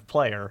class of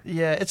player.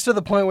 Yeah, it's to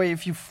the point where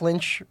if you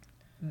flinch,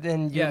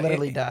 then you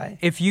literally die.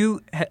 If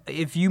you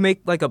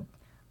make like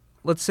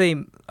let's say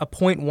a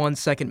 0.1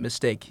 second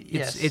mistake,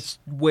 Yes. it's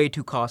way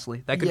too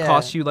costly. That could Yeah.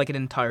 cost you like an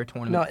entire No,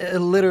 tournament. it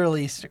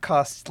literally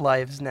costs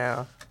lives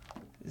now.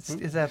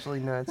 It's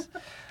absolutely nuts.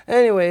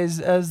 Anyways,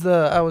 as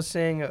I was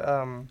saying,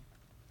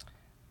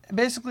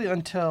 basically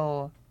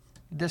until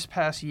this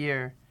past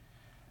year,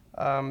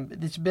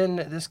 it's been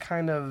this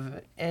kind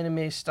of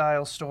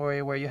anime-style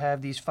story where you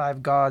have these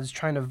 5 gods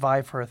trying to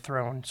vie for a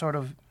throne,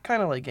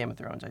 kind of like Game of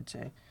Thrones, I'd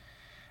say.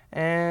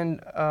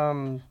 And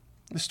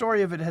the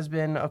story of it has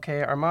been,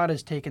 okay,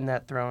 Armada's taken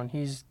that throne.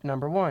 He's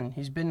 #1.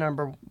 He's been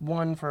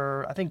 #1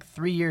 for, I think,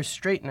 3 years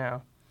straight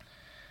now.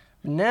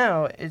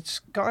 Now it's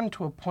gotten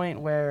to a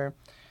point where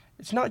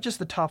it's not just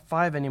the top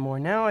 5 anymore.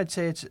 Now I'd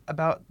say it's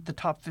about the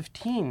top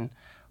 15,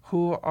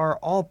 who are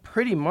all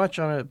pretty much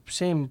on a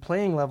same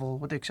playing level,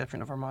 with the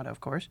exception of Armada, of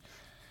course.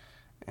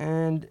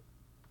 And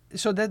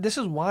so this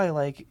is why,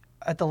 like,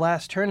 at the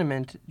last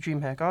tournament,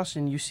 DreamHack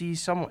Austin, you see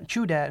someone,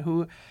 Chudat,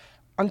 who,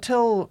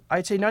 until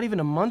I'd say not even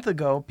a month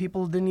ago,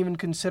 people didn't even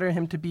consider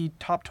him to be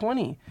top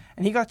 20,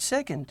 and he got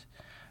second.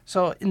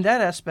 So in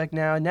that aspect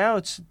now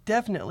it's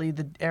definitely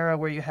the era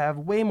where you have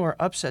way more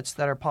upsets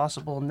that are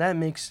possible, and that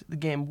makes the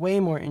game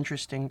way more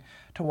interesting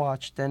to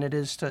watch than it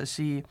is to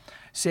see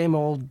same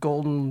old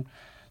Golden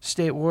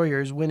State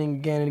Warriors winning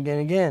again and again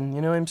and again.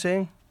 You know what I'm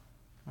saying?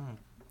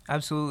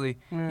 Absolutely.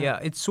 Yeah,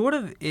 it's sort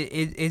of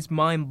it's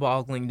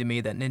mind-boggling to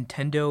me that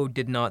Nintendo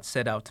did not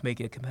set out to make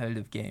a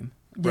competitive game.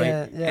 Right?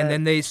 Yeah, yeah. And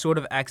then they sort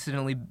of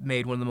accidentally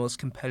made one of the most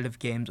competitive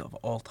games of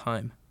all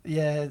time.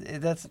 Yeah,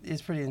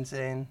 it's pretty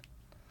insane.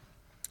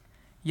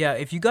 Yeah,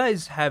 if you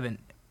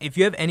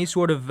have any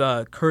sort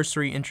of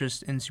cursory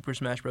interest in Super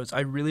Smash Bros., I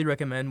really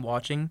recommend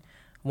watching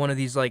one of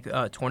these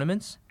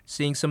tournaments.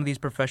 seeing some of these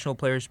professional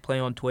players play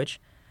on Twitch,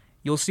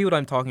 you'll see what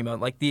I'm talking about.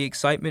 Like, the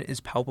excitement is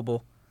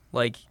palpable.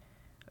 Like,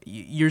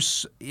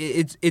 it's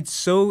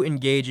so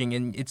engaging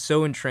and it's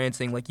so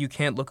entrancing. Like, you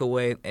can't look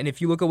away. And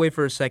if you look away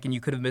for a second, you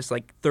could have missed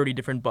like 30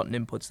 different button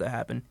inputs that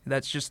happen.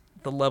 That's just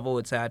the level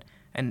it's at,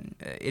 and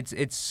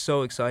it's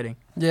so exciting.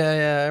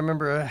 Yeah. I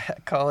remember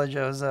at college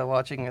I was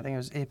watching, I think it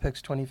was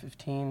Apex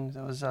 2015.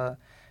 It was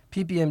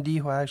PPMD,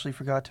 who I actually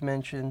forgot to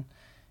mention.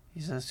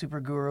 He's a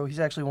super guru. He's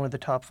actually one of the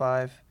top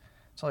 5.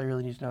 That's all you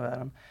really need to know about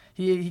him.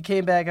 He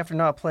came back after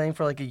not playing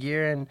for like a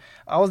year, and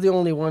I was the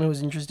only one who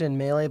was interested in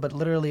Melee, but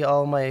literally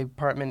all my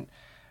apartment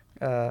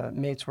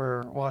mates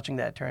were watching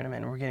that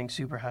tournament and were getting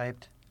super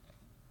hyped.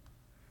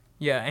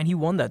 Yeah, and he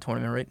won that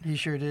tournament, right? He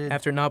sure did.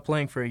 After not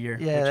playing for a year,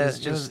 Yeah, which is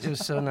just it was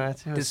so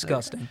nuts. It was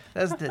disgusting.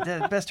 That's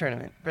the best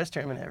tournament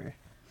ever.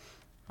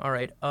 All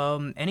right.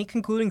 Any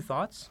concluding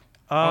thoughts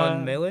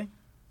on Melee?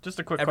 Just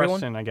a quick Everyone?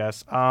 question, I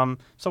guess.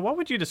 So what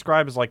would you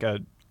describe as like a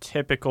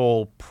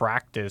typical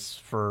practice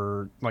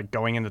for like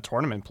going into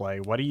tournament play?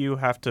 What do you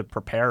have to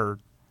prepare?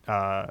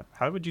 How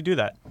would you do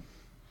that?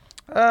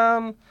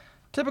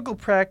 Typical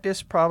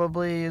practice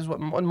probably is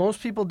what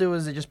most people do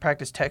is they just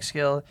practice tech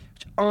skill,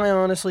 which I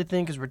honestly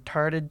think is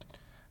retarded.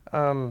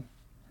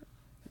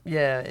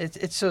 Yeah,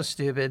 it's so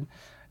stupid.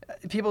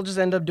 People just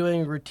end up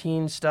doing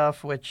routine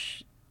stuff,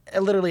 which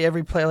literally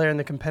every player in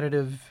the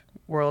competitive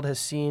world has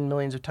seen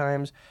millions of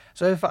times.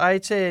 So if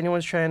I'd say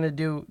anyone's trying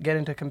to get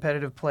into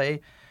competitive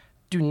play,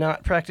 do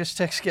not practice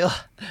tech skill.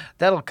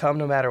 That'll come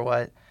no matter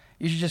what.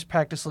 You should just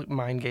practice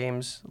mind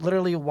games.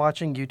 Literally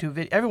watching YouTube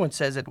videos. Everyone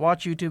says it.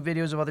 Watch YouTube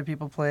videos of other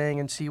people playing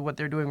and see what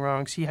they're doing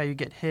wrong. See how you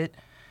get hit.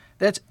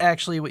 That's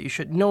actually what you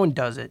should. No one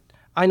does it.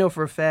 I know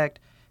for a fact.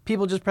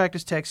 People just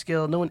practice tech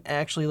skill. No one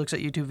actually looks at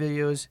YouTube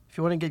videos. If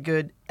you want to get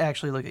good,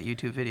 actually look at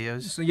YouTube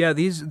videos. So yeah,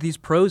 these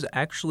pros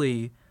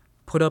actually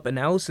put up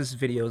analysis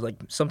videos, like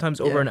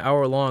sometimes over an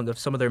hour long, of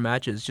some of their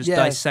matches, just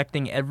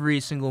dissecting every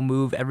single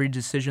move, every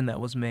decision that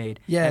was made.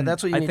 Yeah, and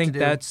that's what you need to do. I think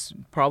that's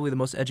probably the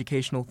most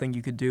educational thing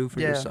you could do for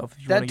yourself.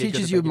 If you that want to get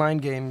teaches good you at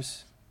mind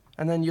games,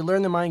 and then you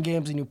learn the mind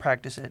games and you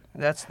practice it.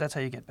 That's how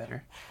you get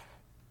better.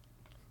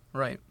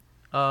 Right.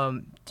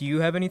 Do you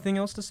have anything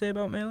else to say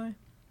about Melee?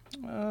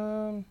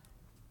 Not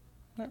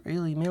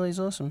really. Melee's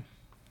awesome.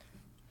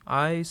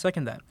 I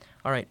second that.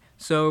 All right.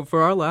 So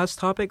for our last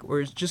topic,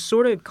 we're just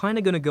sort of kind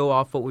of going to go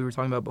off what we were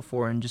talking about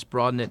before and just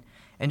broaden it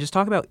and just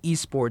talk about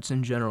esports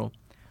in general.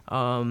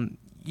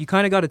 You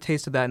kind of got a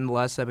taste of that in the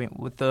last segment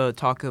with the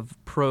talk of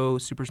Pro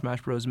Super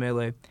Smash Bros.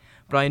 Melee,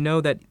 but I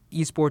know that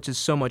esports is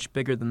so much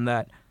bigger than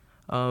that.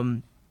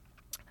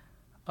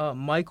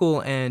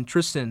 Michael and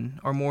Tristan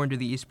are more into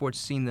the esports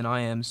scene than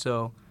I am,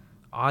 so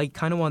I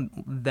kind of want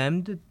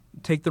them to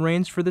take the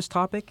reins for this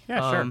topic.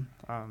 Yeah, sure.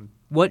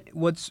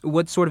 What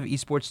sort of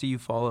esports do you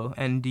follow,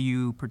 and do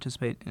you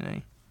participate in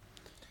any?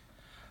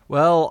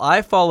 Well,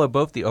 I follow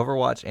both the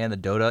Overwatch and the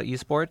Dota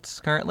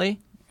esports currently.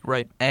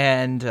 Right.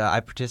 And I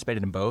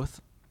participated in both.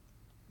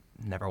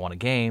 Never won a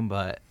game,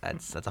 but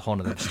that's a whole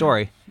other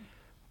story.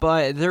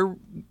 But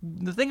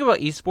the thing about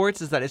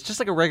esports is that it's just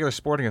like a regular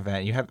sporting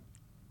event. You have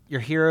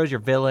your heroes, your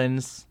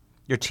villains,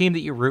 your team that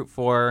you root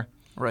for.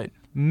 Right.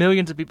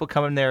 Millions of people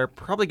come in there,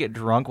 probably get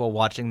drunk while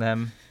watching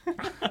them.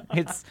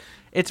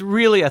 It's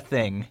really a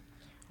thing.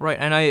 Right,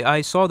 and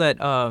I saw that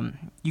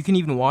you can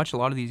even watch a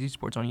lot of these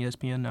esports on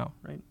ESPN now,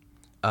 right?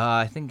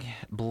 I think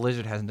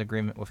Blizzard has an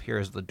agreement with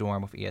Heroes of the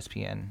Dorm with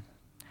ESPN.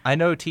 I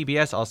know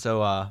TBS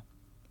also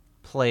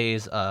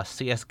plays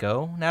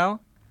CSGO now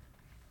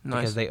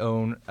because they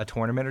own a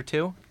tournament or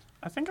two.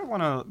 I think I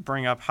want to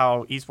bring up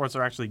how esports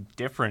are actually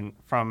different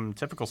from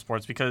typical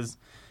sports because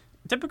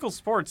typical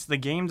sports, the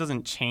game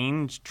doesn't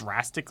change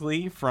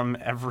drastically from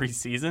every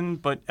season,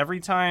 but every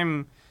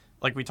time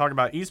like we talk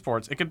about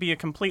esports, it could be a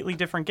completely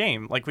different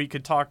game. Like we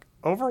could talk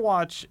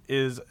Overwatch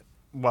is,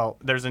 well,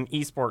 there's an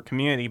esport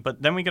community,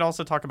 but then we could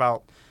also talk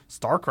about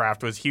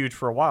StarCraft was huge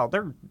for a while.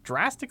 They're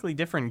drastically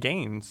different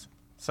games.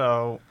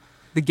 So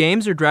the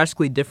games are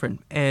drastically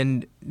different,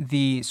 and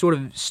the sort of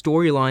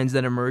storylines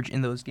that emerge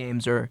in those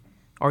games are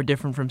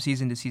different from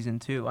season to season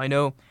too. I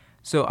know.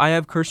 So I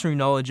have cursory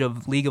knowledge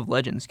of League of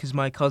Legends because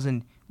my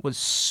cousin was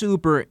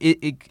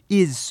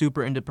is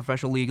super into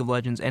professional League of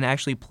Legends and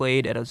actually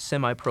played at a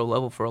semi-pro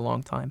level for a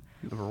long time.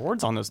 The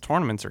rewards on those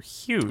tournaments are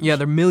huge. Yeah,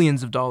 they're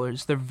millions of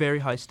dollars. They're very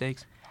high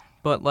stakes.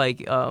 But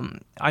like,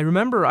 I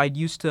remember I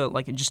used to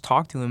like just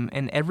talk to him,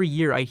 and every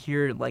year I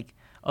hear like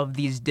of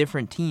these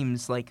different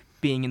teams like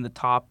being in the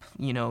top,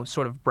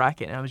 sort of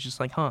bracket. And I was just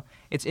like,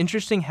 it's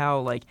interesting how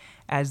like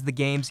as the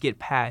games get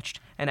patched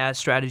and as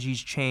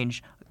strategies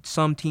change,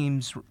 some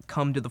teams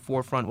come to the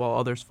forefront while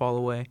others fall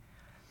away.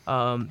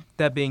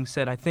 That being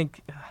said, I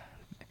think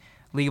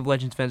League of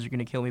Legends fans are going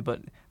to kill me, but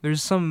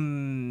there's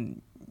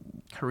some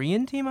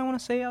Korean team I want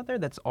to say out there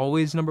that's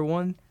always number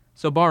one.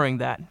 So barring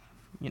that,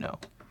 SK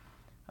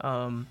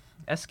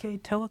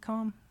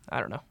Telecom? I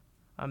don't know.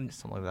 I'm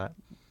Something like that.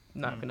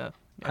 not going to...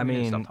 I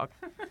mean, stop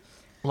talking.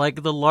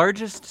 Like, the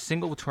largest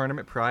single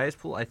tournament prize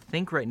pool, I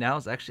think right now,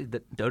 is actually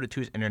the Dota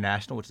 2's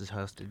International, which is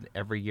hosted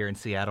every year in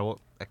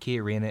Seattle, a Key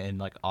Arena in,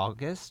 like,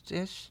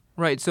 August-ish.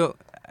 Right. So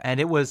And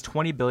it was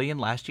 $20 billion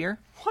last year.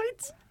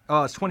 What?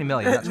 Oh, it's $20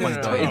 million, not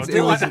 $20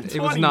 billion.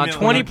 it was not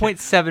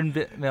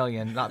 20.7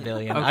 million, not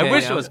billion. I Okay,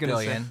 wish yeah, it I was was gonna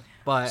say. billion.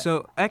 But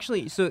So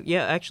actually,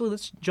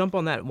 let's jump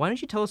on that. Why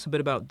don't you tell us a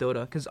bit about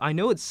Dota? Because I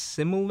know it's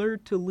similar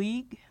to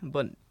League,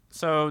 but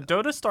So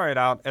Dota started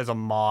out as a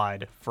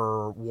mod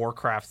for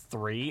Warcraft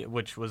 3,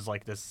 which was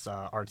like this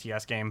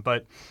RTS game.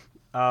 But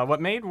what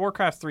made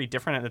Warcraft 3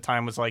 different at the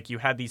time was like you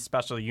had these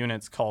special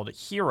units called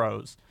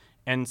heroes.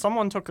 And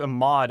someone took a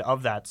mod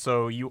of that,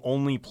 so you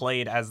only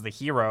played as the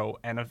hero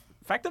and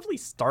effectively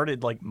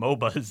started like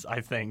MOBAs, I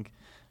think.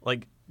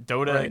 Like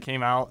Dota Right.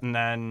 came out and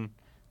then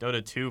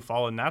Dota 2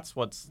 followed, and that's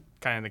what's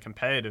kind of the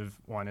competitive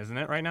one, isn't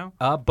it, right now?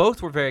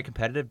 both were very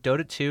competitive.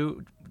 Dota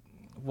 2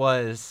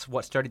 was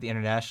what started the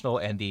International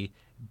and the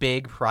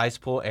big prize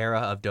pool era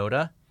of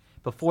Dota.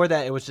 Before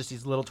that, it was just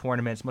these little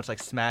tournaments, much like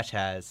Smash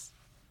has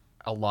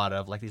a lot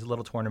of, like these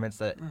little tournaments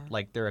that,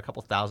 like, they're a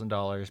couple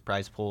 $1,000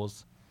 prize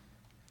pools.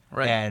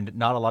 right. And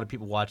not a lot of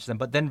people watch them.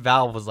 But then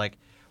Valve was like,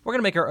 we're going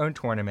to make our own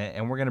tournament,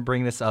 and we're going to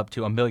bring this up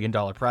to $1 million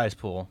prize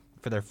pool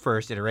for their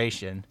first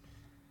iteration.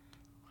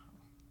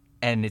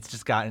 And it's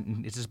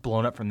just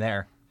blown up from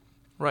there.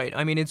 Right.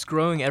 I mean, it's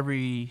growing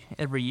every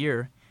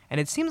year, and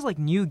it seems like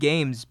new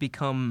games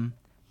become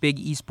big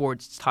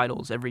esports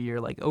titles every year.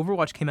 Like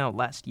Overwatch came out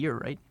last year,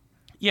 right?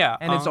 Yeah.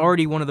 And it's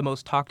already one of the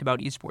most talked about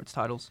esports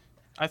titles.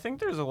 I think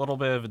there's a little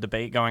bit of a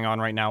debate going on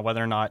right now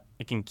whether or not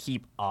it can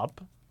keep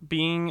up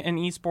being an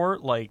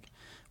esport, like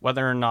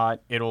whether or not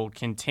it'll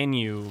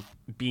continue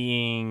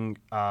being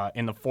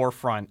in the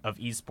forefront of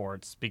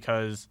esports,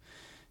 because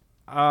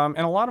in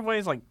a lot of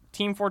ways, like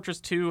Team Fortress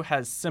 2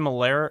 has it's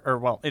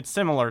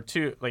similar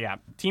to,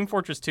 Team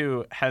Fortress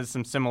 2 has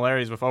some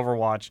similarities with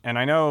Overwatch, and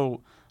I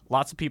know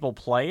lots of people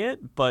play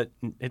it, but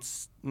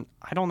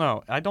I don't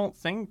know. I don't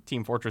think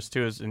Team Fortress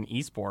 2 is an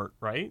esport,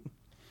 right?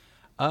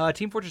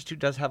 Team Fortress 2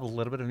 does have a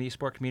little bit of an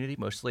esport community,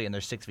 mostly in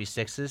their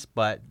 6v6s,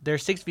 but their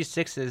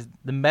 6v6s,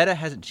 the meta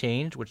hasn't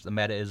changed, which the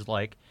meta is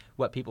like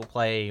what people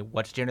play,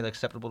 what's generally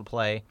acceptable to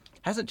play,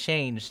 hasn't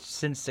changed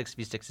since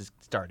 6v6s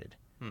started.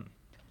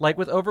 Like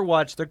with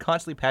Overwatch, they're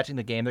constantly patching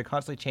the game, they're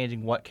constantly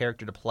changing what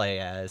character to play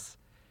as,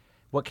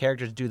 what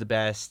characters do the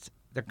best,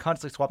 they're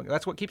constantly swapping.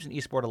 That's what keeps an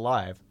esport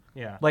alive.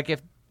 Yeah. Like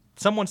if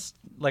someone's,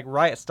 like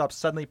Riot stops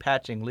suddenly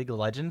patching League of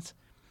Legends,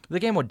 the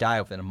game would die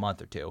within a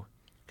month or two.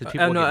 Because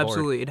people will No, get bored.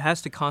 absolutely. It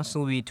has to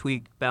constantly be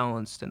tweaked,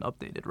 balanced, and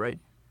updated, right?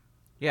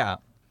 Yeah.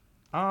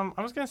 I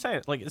was gonna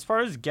say, like, as far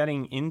as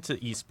getting into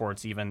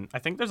esports, even I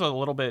think there's a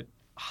little bit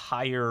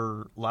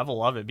higher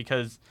level of it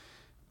because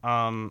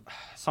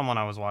someone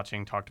I was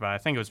watching talked about, I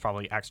think it was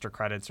probably Extra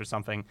Credits or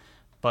something,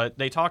 but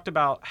they talked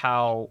about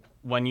how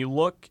when you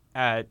look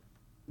at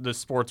the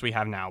sports we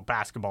have now,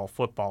 basketball,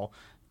 football,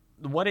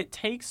 what it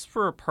takes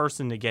for a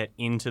person to get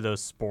into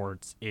those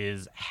sports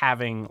is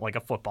having like a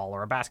football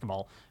or a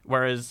basketball,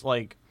 whereas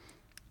like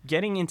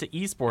getting into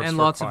esports And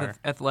lots of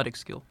athletic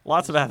skill.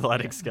 lots of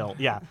athletic skill.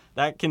 Yeah,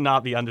 that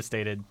cannot be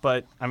understated.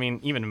 But I mean,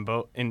 even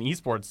in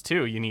esports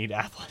too, you need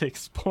athletic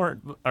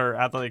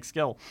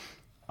skill.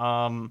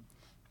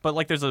 But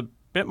like, there's a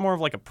bit more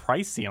of like a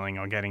price ceiling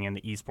on getting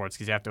into esports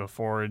because you have to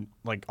afford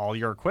like all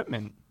your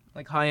equipment.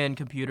 Like high-end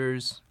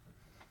computers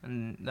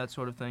and that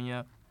sort of thing,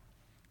 yeah.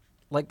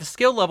 Like the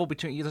skill level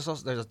between there's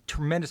a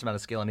tremendous amount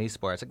of skill in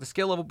esports. Like the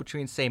skill level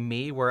between, say,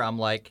 me, where I'm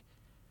like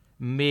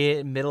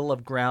middle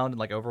of ground in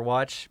like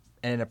Overwatch,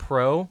 and a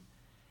pro,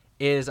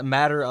 is a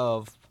matter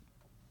of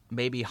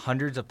maybe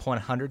hundreds of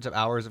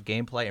hours of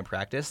gameplay and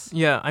practice.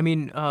 Yeah, I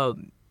mean,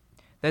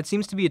 that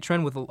seems to be a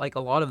trend with like a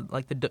lot of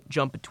like the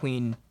jump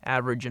between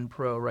average and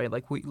pro, right?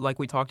 Like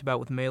we talked about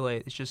with Melee.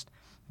 It's just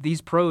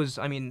these pros.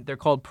 I mean, they're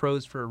called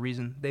pros for a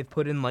reason. They've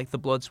put in like the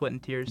blood, sweat,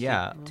 and tears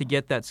to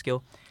get that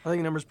skill. I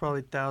think the number's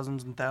probably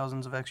thousands and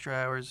thousands of extra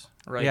hours.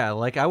 Right. Yeah,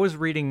 like I was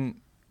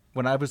reading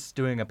when I was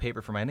doing a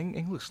paper for my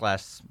English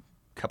class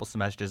a couple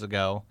semesters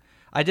ago.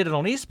 I did it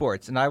on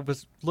esports, and I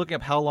was looking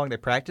up how long they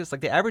practice.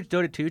 Like the average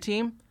Dota 2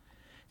 team,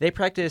 they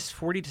practice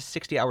 40 to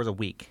 60 hours a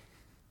week.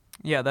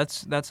 Yeah,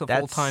 that's a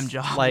full-time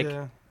job. Like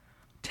Yeah.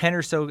 10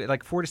 or so,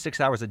 like 4 to 6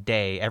 hours a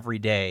day, every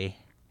day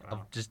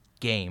of just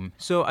game.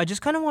 So I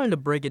just kind of wanted to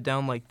break it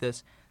down like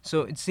this.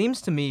 So it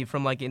seems to me,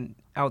 from like an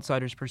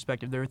outsider's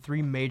perspective, there are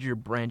three major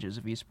branches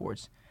of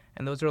esports,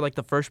 and those are like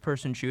the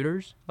first-person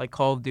shooters, like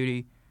Call of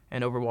Duty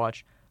and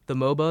Overwatch, the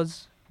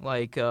MOBAs,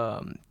 like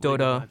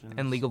Dota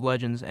and League of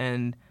Legends,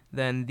 and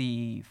then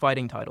the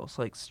fighting titles,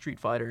 like Street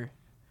Fighter.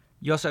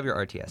 You also have your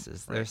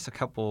RTSs. There's a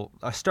couple.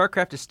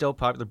 StarCraft is still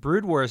popular.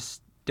 Brood War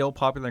is still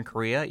popular in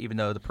Korea, even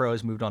though the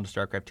pros moved on to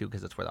StarCraft 2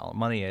 because that's where all the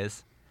money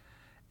is.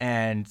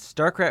 And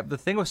StarCraft, the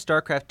thing with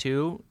StarCraft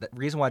 2, the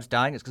reason why it's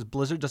dying is because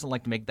Blizzard doesn't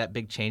like to make that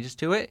big changes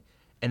to it,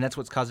 and that's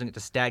what's causing it to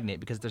stagnate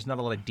because there's not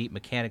a lot of deep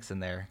mechanics in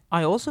there.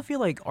 I also feel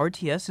like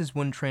RTSs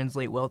wouldn't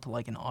translate well to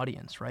like an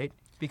audience, right?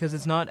 Because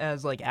it's not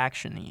as like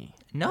action-y.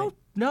 No,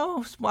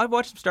 I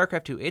watched some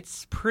StarCraft 2.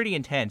 It's pretty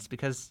intense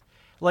because,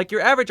 Like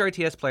your average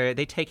RTS player,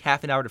 they take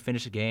half an hour to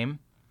finish a game.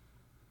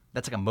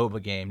 That's like a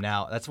MOBA game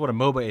now. That's what a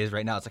MOBA is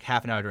right now. It's like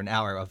half an hour to an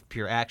hour of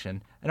pure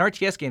action. An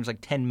RTS game is like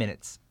 10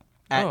 minutes.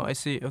 Oh, I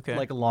see. Okay.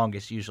 Like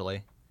longest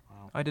usually.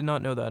 I did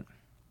not know that.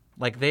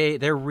 Like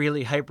they're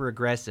really hyper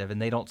aggressive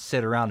and they don't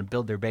sit around and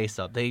build their base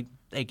up. They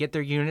get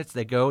their units,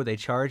 they go, they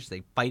charge,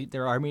 they fight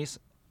their armies,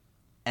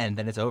 and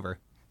then it's over.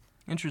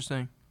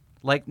 Interesting.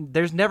 Like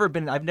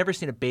I've never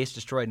seen a base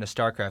destroyed in a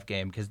StarCraft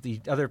game because the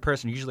other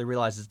person usually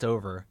realizes it's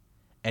over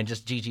and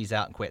just GG's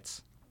out and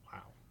quits.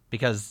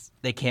 Because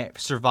they can't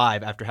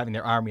survive after having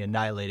their army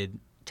annihilated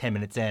 10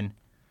 minutes in.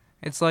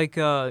 It's like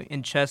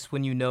in chess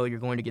when you know you're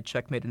going to get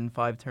checkmated in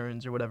 5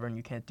 turns or whatever and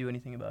you can't do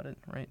anything about it,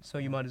 right? So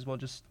you might as well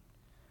just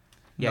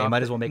Yeah, you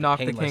might as well make it knock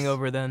the painless. king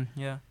over then,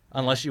 yeah.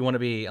 Unless you want to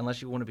be,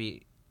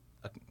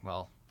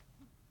 well,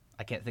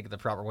 I can't think of the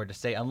proper word to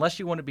say. Unless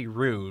you want to be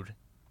rude,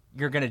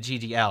 you're going to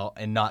GG out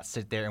and not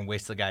sit there and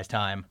waste the guy's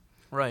time.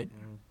 Right.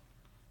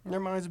 It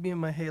reminds me of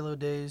my Halo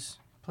days.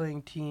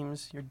 Playing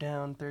teams, you're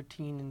down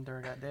 13 and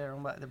they're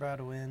about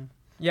to win.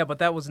 Yeah, but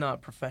that was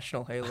not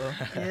professional Halo.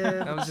 Yeah,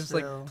 That was just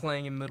like still.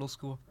 playing in middle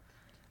school.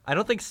 I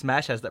don't think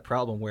Smash has that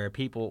problem where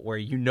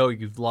you know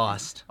you've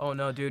lost. Oh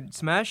no, dude!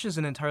 Smash is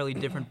an entirely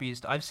different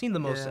beast. I've seen the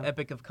most Yeah.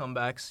 epic of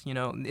comebacks. You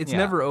know, it's Yeah.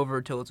 never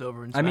over till it's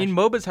over. In I Smash. mean,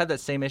 MOBAs have that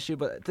same issue,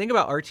 but the thing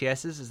about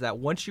RTSs is that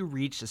once you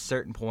reach a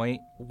certain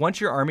point,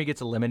 once your army gets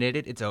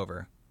eliminated, it's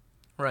over.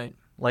 right?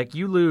 Like,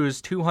 you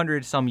lose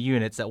 200 some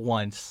units at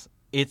once,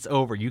 it's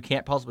over. You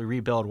can't possibly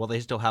rebuild while they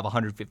still have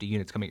 150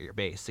 units coming at your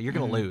base. So you're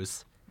going to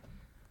lose.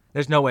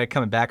 There's no way of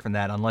coming back from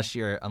that unless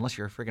you're a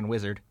freaking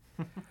wizard.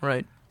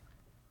 Right.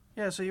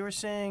 Yeah, so you were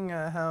saying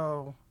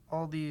how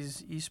all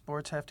these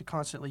esports have to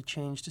constantly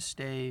change to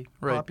stay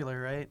Right. popular,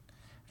 right?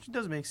 Which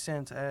does make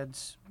sense.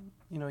 Adds,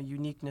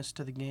 uniqueness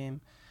to the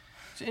game.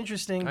 It's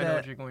interesting I know that.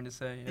 what you're going to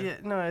say. Yeah.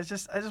 I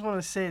just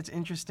want to say it's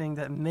interesting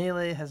that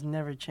Melee has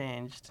never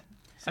changed.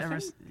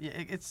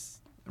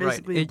 It's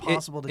basically right.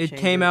 impossible to it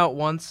change. came out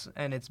once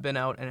and it's been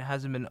out and it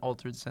hasn't been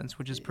altered since,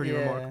 which is pretty Yeah.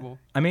 remarkable.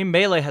 I mean,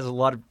 Melee has a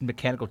lot of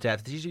mechanical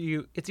depth.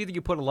 It's either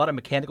you put a lot of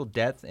mechanical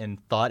depth and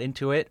thought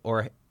into it,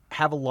 or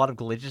have a lot of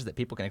glitches that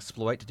people can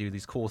exploit to do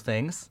these cool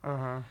things,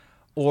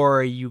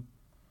 or you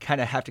kind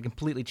of have to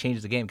completely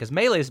change the game. Because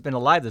Melee has been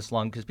alive this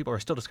long because people are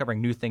still discovering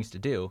new things to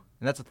do.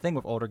 And that's the thing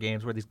with older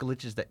games, where these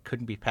glitches that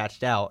couldn't be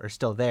patched out are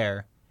still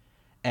there,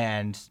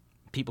 and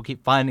people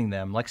keep finding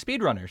them. Like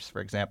speedrunners,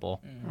 for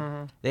example.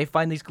 They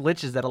find these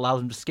glitches that allow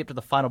them to skip to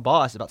the final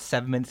boss about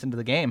 7 minutes into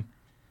the game.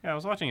 Yeah, I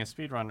was watching a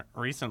speedrun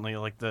recently,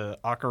 like the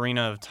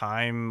Ocarina of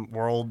Time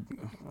world,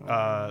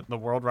 the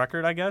world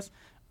record, I guess.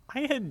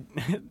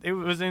 It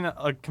was in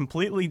a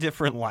completely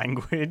different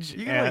language.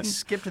 You can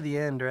skip to the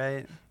end,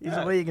 right? There's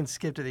a way you can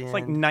skip to the It's end.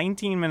 like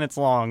 19 minutes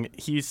long.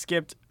 He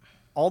skipped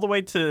all the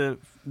way to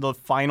the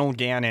final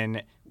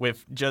Ganon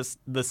with just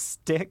the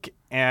stick,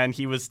 and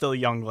he was still a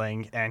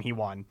youngling, and he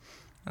won.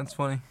 That's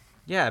funny.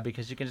 Yeah,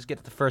 because you can just get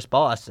to the first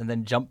boss and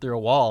then jump through a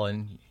wall,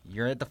 and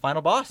you're at the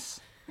final boss.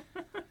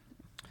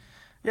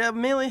 Yeah,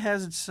 Melee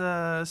has its,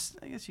 I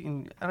guess you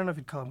can, I don't know if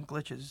you'd call them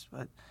glitches,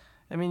 but,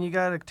 I mean, you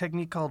got a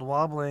technique called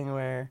wobbling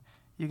where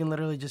you can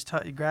literally just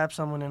you grab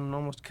someone and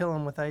almost kill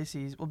them with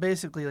ices. Well,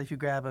 basically, if you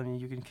grab them,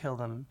 you can kill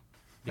them.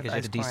 with Because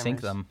you have to ice desync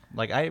climbers. them.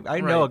 Like, I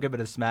know Right. a good bit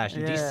of Smash.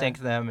 You Yeah. desync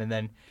them, and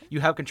then you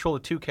have control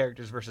of 2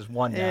 characters versus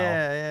 1 now.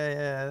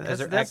 Yeah. Because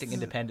they're That's- acting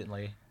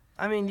independently.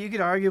 I mean, you could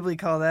arguably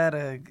call that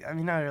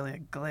not really a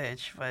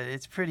glitch, but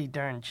it's pretty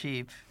darn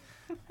cheap.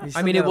 You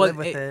still mean, it gotta was- live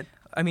with it,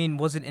 I mean,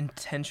 was it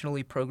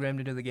intentionally programmed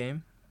into the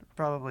game?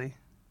 probably.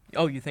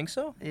 Oh, you think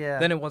so? Yeah.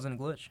 Then it wasn't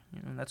a glitch.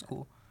 That's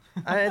cool.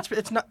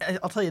 It's not.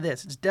 I'll tell you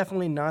this. It's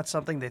definitely not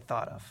something they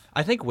thought of.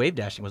 I think wave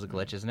dashing was a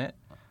glitch, isn't it?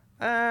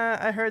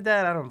 I heard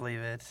that. I don't believe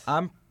it.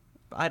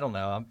 I don't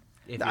know. I'm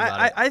iffy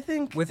about it. I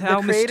think With the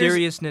how creators-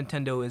 mysterious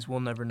Nintendo is, we'll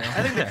never know.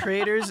 I think the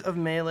creators of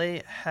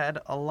Melee had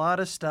a lot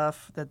of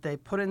stuff that they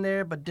put in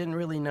there, but didn't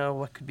really know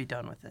what could be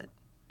done with it.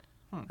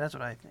 That's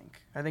what I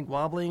think. I think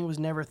wobbling was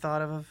never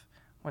thought of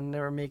when they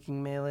were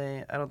making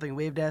Melee. I don't think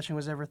wave dashing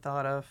was ever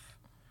thought of.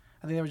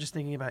 I think they were just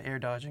thinking about air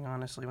dodging,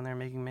 honestly, when they were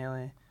making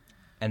Melee.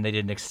 And they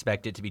didn't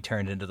expect it to be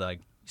turned into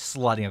like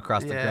sliding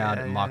across the Yeah, ground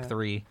yeah, at Mach yeah.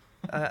 3.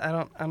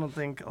 I don't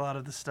think a lot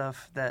of the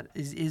stuff that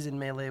is in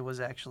Melee was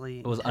actually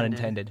It was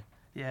unintended.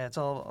 Yeah,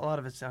 a lot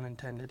of it's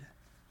unintended.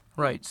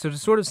 Right. So to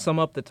sort of sum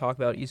up the talk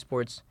about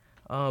esports,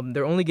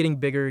 they're only getting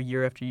bigger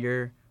year after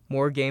year.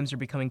 More games are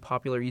becoming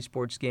popular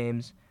esports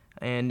games,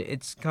 and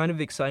it's kind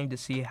of exciting to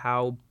see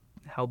how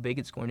big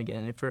it's going to get,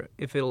 and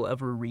if it'll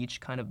ever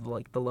reach kind of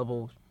like the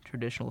level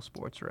traditional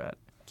sports are at.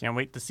 Can't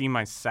wait to see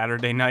my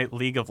Saturday night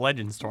League of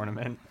Legends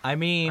tournament. I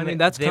mean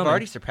that's they've coming.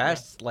 already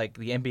surpassed like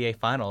the NBA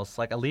Finals.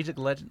 Like League of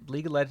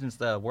Legends,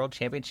 the World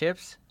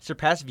Championships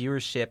surpassed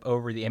viewership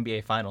over the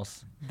NBA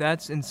Finals.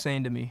 That's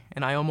insane to me,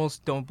 and I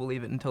almost don't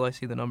believe it until I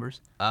see the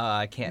numbers.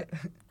 I can't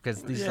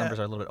because these Yeah. numbers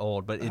are a little bit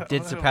old, but I it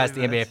did don't surpass the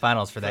believe NBA it.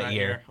 Finals for that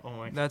year. Oh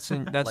my. That's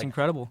Like-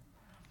 incredible.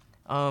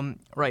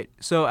 Right.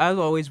 So as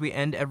always, we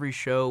end every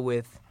show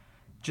with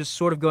just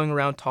sort of going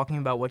around talking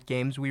about what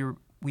games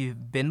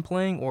we've been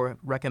playing or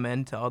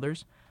recommend to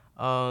others.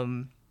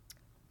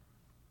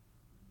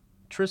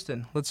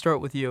 Tristan, let's start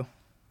with you.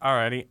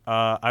 Alrighty.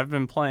 I've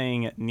been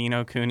playing Ni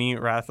no Kuni: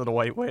 Wrath of the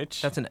White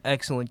Witch. That's an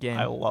excellent game.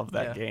 I love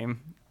that Yeah.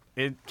 game.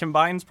 It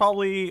combines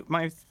probably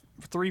my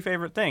three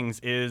favorite things.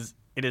 It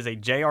is a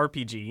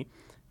JRPG.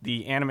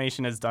 The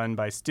animation is done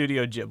by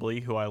Studio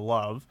Ghibli, who I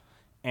love,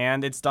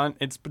 and it's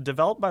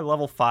developed by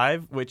Level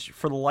 5, which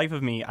for the life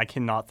of me I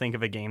cannot think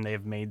of a game they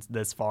have made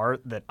this far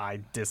that I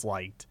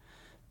disliked.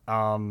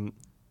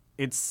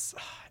 It's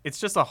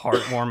just a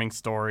heartwarming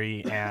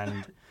story,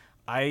 and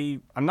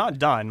I'm not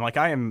done. Like,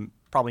 I am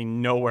probably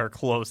nowhere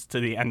close to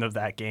the end of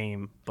that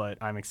game, but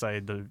I'm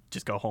excited to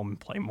just go home and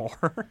play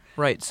more.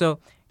 Right. So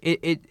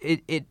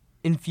it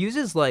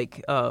infuses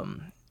like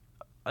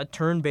a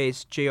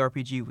turn-based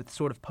JRPG with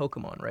sort of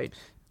Pokemon, right?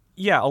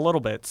 Yeah, a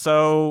little bit.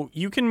 So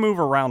you can move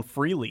around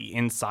freely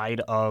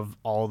inside of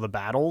all the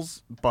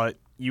battles, but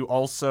you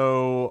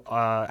also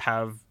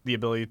have the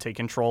ability to take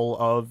control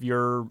of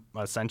your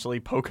essentially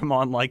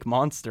Pokemon-like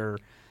monster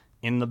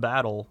in the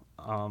battle.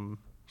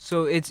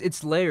 So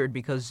it's layered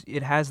because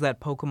it has that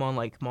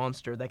Pokemon-like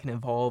monster that can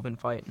evolve and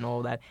fight and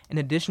all that. In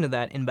addition to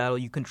that, in battle,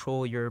 you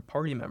control your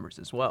party members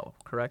as well,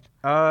 correct?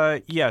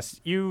 Yes,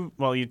 you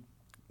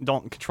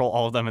don't control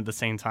all of them at the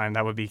same time.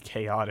 That would be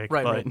chaotic.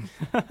 Right,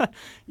 but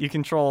you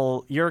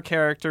control your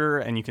character,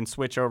 and you can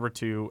switch over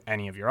to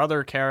any of your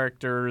other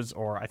characters.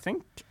 Or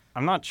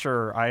I'm not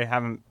sure. I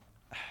haven't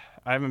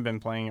been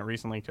playing it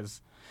recently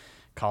because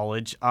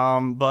college.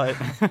 But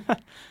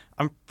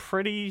I'm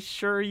pretty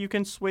sure you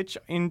can switch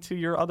into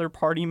your other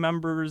party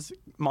members'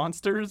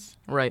 monsters.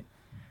 Right.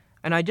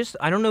 And I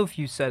don't know if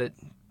you said it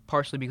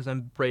partially because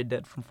I'm brain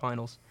dead from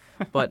finals,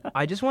 but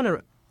I just want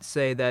to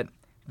say that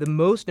the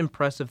most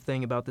impressive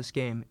thing about this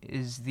game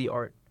is the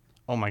art.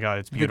 Oh my god,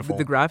 it's beautiful.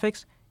 The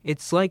graphics,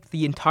 it's like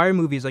the entire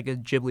movie is like a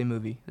Ghibli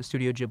movie, a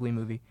Studio Ghibli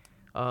movie.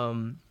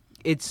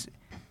 It's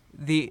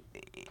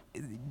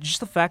just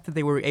the fact that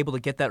they were able to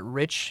get that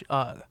rich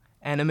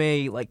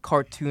anime, like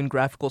cartoon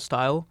graphical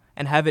style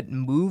and have it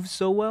move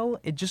so well.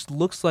 It just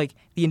looks like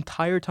the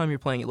entire time you're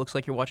playing, it looks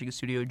like you're watching a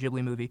Studio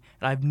Ghibli movie.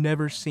 And I've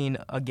never seen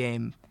a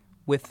game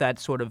with that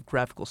sort of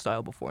graphical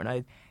style before.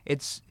 And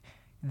it's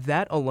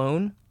that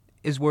alone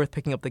is worth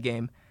picking up the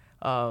game.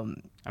 I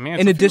mean, it's in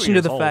a few addition to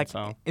years the old, fact,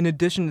 so. in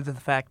addition to the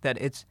fact that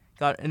it's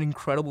got an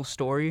incredible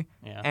story,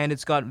 Yeah. and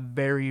it's got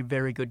very,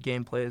 very good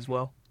gameplay as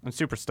well. I'm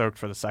super stoked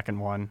for the second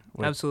one.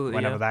 Absolutely,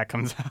 Whenever yeah. that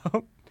comes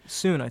out.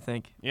 Soon, I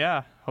think.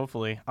 Yeah,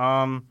 hopefully.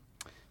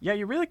 Yeah,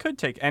 you really could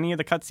take any of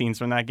the cutscenes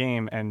from that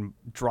game and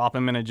drop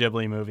them in a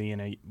Ghibli movie, and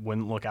it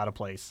wouldn't look out of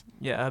place.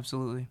 Yeah,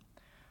 absolutely.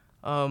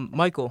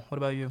 Michael, what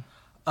about you?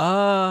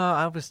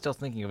 I was still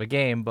thinking of a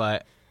game,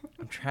 but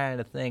I'm trying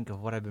to think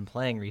of what I've been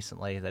playing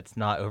recently that's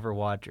not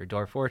Overwatch or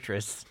Dwarf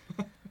Fortress.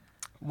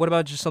 What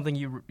about just something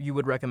you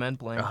would recommend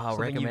playing? Something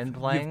Recommend you've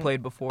playing? You've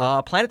played before.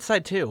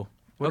 PlanetSide 2.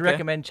 Would Okay.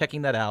 recommend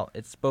checking that out.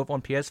 It's both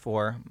on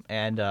PS4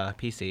 and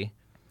PC.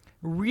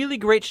 Really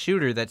great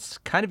shooter that's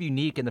kind of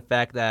unique in the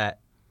fact that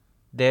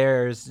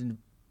there's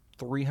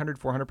 300,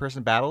 400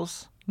 person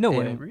battles. No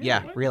way. And- Really?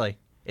 Yeah, really.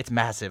 It's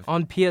massive.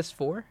 On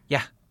PS4?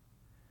 Yeah.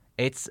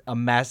 It's a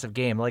massive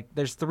game. Like,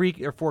 there's 3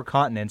 or 4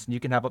 continents, and you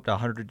can have up to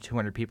 100 to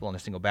 200 people in a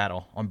single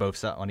battle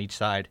on each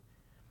side.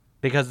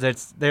 Because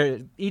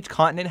each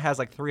continent has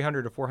like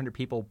 300 to 400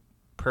 people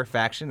per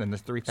faction, and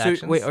there's 3 factions.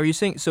 So, wait, are you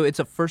saying so it's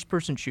a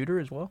first-person shooter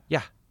as well?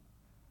 Yeah.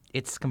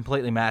 It's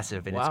completely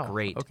massive, and Wow. it's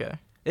great. Okay.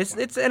 It's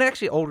an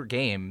actually older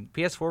game.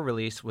 PS4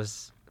 release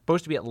was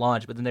supposed to be at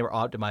launch, but then they were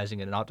optimizing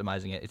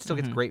it. It still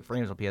gets great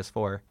frames on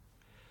PS4.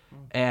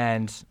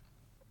 And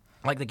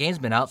like the game's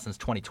been out since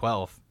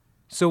 2012.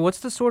 So what's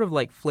the sort of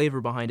like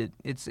flavor behind it?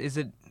 Is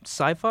it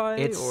sci-fi?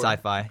 It's or?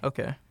 sci-fi.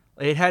 Okay.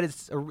 It had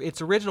its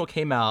original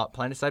came out,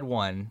 PlanetSide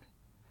 1.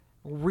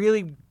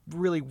 Really,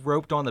 really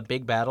roped on the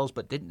big battles,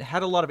 but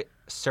had a lot of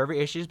server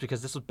issues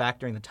because this was back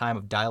during the time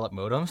of dial-up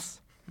modems.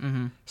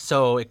 Mm-hmm.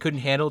 So it couldn't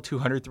handle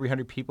 200,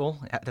 300 people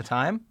at the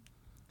time.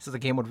 So the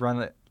game would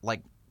run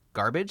like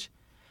garbage.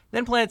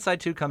 Then PlanetSide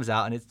 2 comes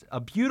out, and it's a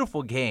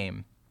beautiful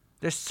game.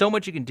 There's so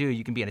much you can do.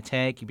 You can be in a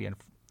tank, you can be in a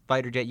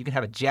fighter jet, you can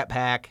have a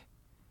jetpack.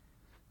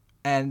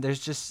 And there's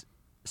just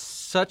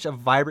such a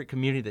vibrant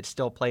community that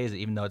still plays it,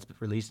 even though it's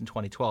released in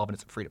 2012 and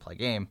it's a free-to-play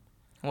game,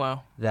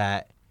 Wow.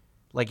 that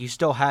like you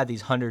still had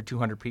these 100,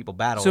 200 people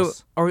battles.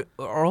 So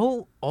are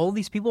all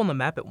these people on the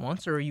map at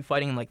once, or are you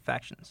fighing in like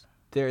factions?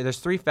 There's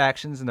 3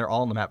 factions, and they're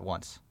all on the map at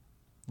once.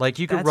 Like,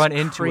 you could That's run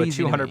into a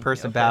crazy to me.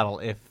 200-person Okay. battle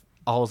if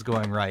all's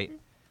going right.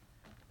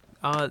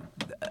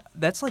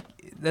 That's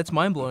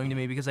mind blowing to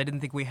me because I didn't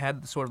think we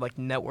had the sort of like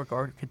network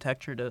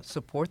architecture to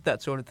support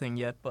that sort of thing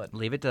yet. But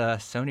Leave it to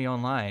Sony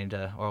Online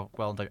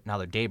now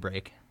they're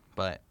Daybreak,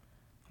 but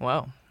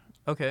wow,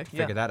 okay,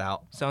 figure that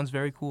out. sounds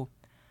very cool.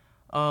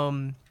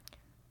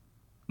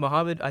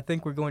 Mohammed, I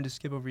think we're going to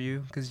skip over you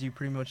because you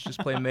pretty much just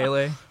play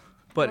melee.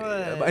 But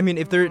What? I mean,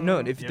 if there's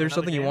another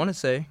something you game? want to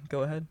say,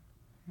 go ahead.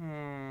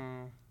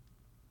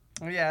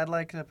 Well, yeah, I'd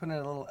like to put in a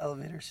little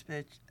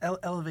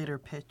elevator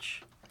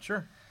pitch.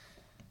 Sure.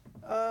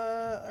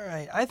 All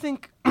right. I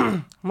think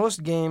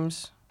most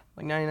games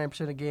like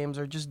 99% of games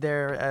are just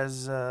there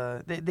as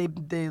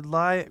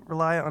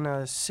rely on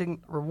a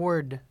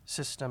reward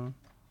system,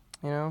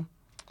 you know.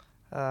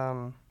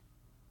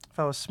 If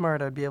I was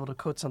smart, I'd be able to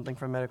code something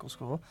from medical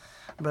school,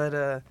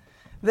 but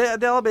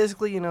they all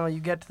basically, you know, you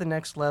get to the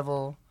next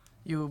level,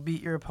 you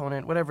beat your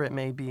opponent, whatever it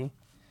may be.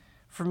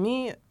 For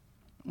me,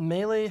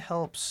 Melee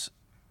helps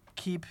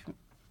keep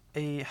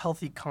a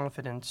healthy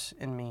confidence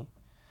in me.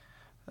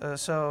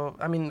 So,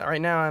 I mean,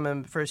 right now I'm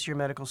a first-year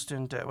medical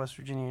student at West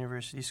Virginia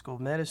University School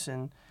of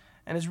Medicine,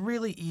 and it's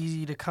really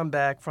easy to come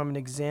back from an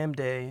exam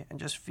day and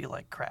just feel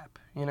like crap.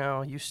 You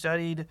know, you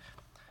studied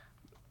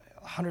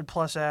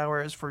 100-plus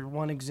hours for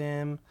one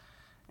exam,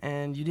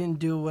 and you didn't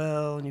do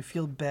well, and you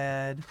feel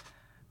bad.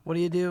 What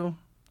do?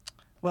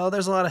 Well,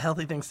 there's a lot of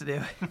healthy things to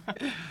do.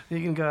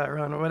 You can go out,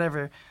 run, or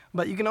whatever.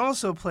 But you can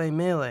also play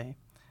Melee.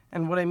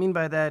 And what I mean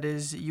by that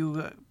is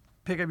you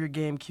pick up your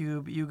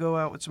GameCube, you go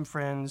out with some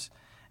friends,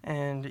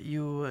 and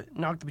you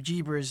knock the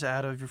bejeebers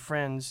out of your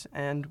friends,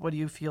 and what do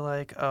you feel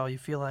like? Oh, you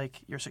feel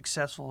like you're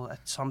successful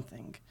at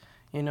something.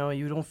 You know,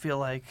 you don't feel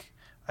like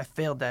I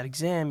failed that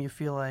exam. You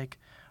feel like,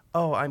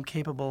 oh, I'm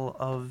capable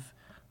of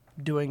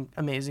doing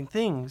amazing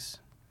things,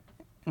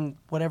 and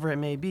whatever it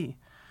may be.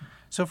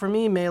 So for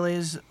me, Melee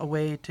is a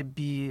way to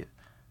be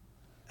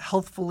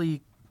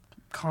healthfully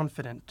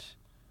confident,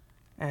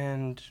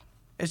 and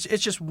it's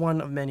just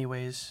one of many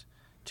ways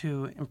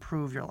to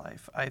improve your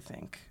life, I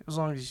think, as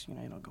long as you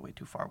don't go way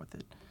too far with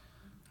it.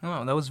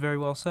 Oh, that was very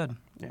well said.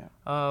 Yeah,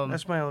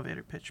 that's my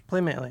elevator pitch.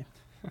 Play Melee.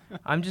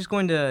 I'm just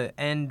going to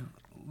end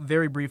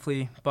very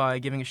briefly by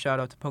giving a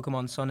shout out to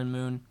Pokemon Sun and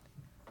Moon.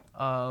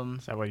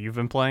 Is that what you've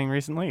been playing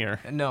recently,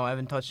 or? No, I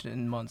haven't touched it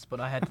in months, but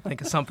I had to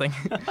think of something.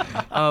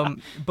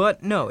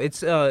 But no,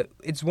 it's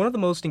one of the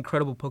most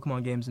incredible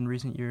Pokemon games in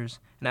recent years,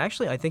 and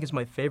actually I think it's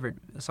my favorite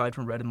aside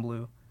from Red and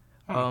Blue.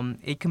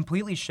 It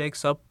completely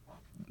shakes up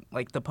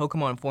like the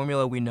Pokemon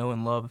formula we know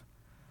and love,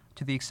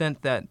 to the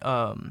extent that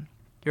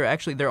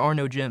there are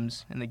no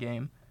gyms in the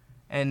game,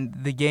 and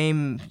the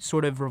game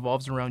sort of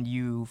revolves around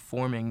you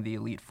forming the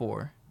Elite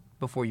Four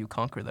before you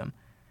conquer them,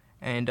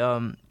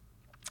 and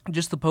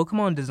just the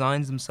Pokemon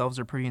designs themselves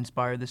are pretty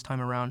inspired this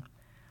time around,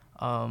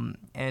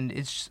 and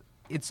it's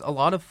a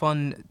lot of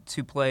fun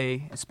to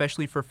play,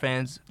 especially for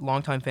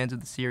longtime fans of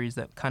the series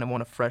that kind of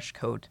want a fresh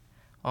coat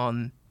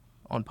on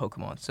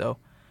Pokemon. So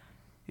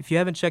if you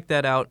haven't checked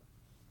that out,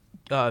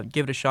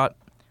 give it a shot.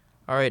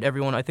 All right,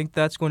 everyone, I think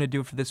that's going to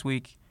do it for this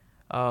week.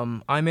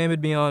 I'm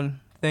Ahmed Mian.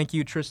 Thank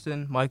you,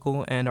 Tristan,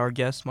 Michael, and our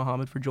guest,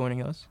 Mohammed, for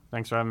joining us.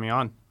 Thanks for having me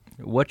on.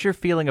 What's your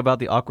feeling about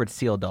the awkward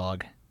seal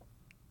dog?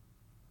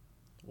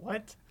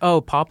 What?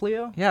 Oh,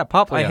 Poplio? Yeah,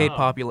 Poplio. I hate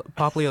Poplio.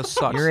 Poplio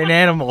sucks. You're an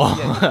animal.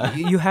 Yeah,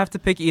 you have to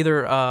pick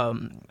either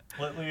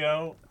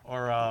Litleo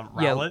or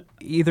Rowlet?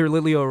 Either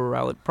Litleo or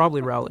Rowlet.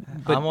 Probably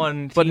Rowlet. But, I'm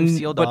on Team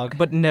Seal Dog.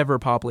 But never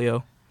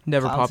Poplio.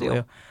 Never Clown Poplio.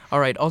 Seal. All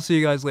right, I'll see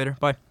you guys later.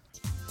 Bye.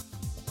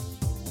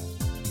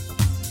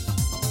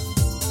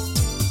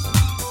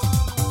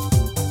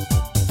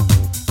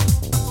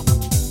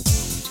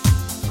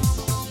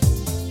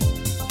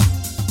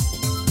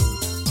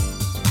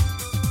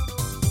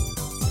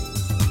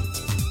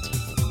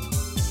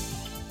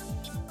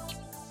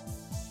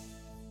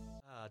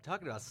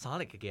 Talking about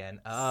Sonic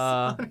again.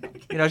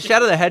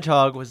 Shadow the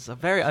Hedgehog was a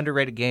very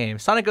underrated game.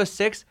 Sonic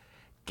 06,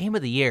 game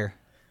of the year.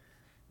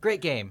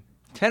 Great game.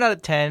 10 out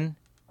of 10.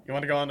 You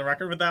want to go on the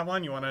record with that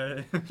one? You want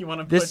to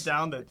This- put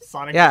down that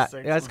Sonic Yeah,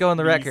 06 let's go on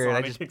the was record. I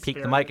Sonic just peeked the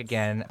experience? mic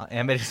again.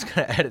 Amity's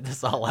going to edit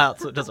this all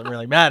out, so it doesn't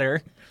really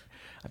matter.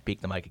 I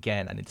peeked the mic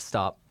again. I need to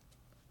stop.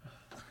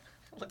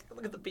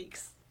 Look at the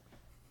peaks.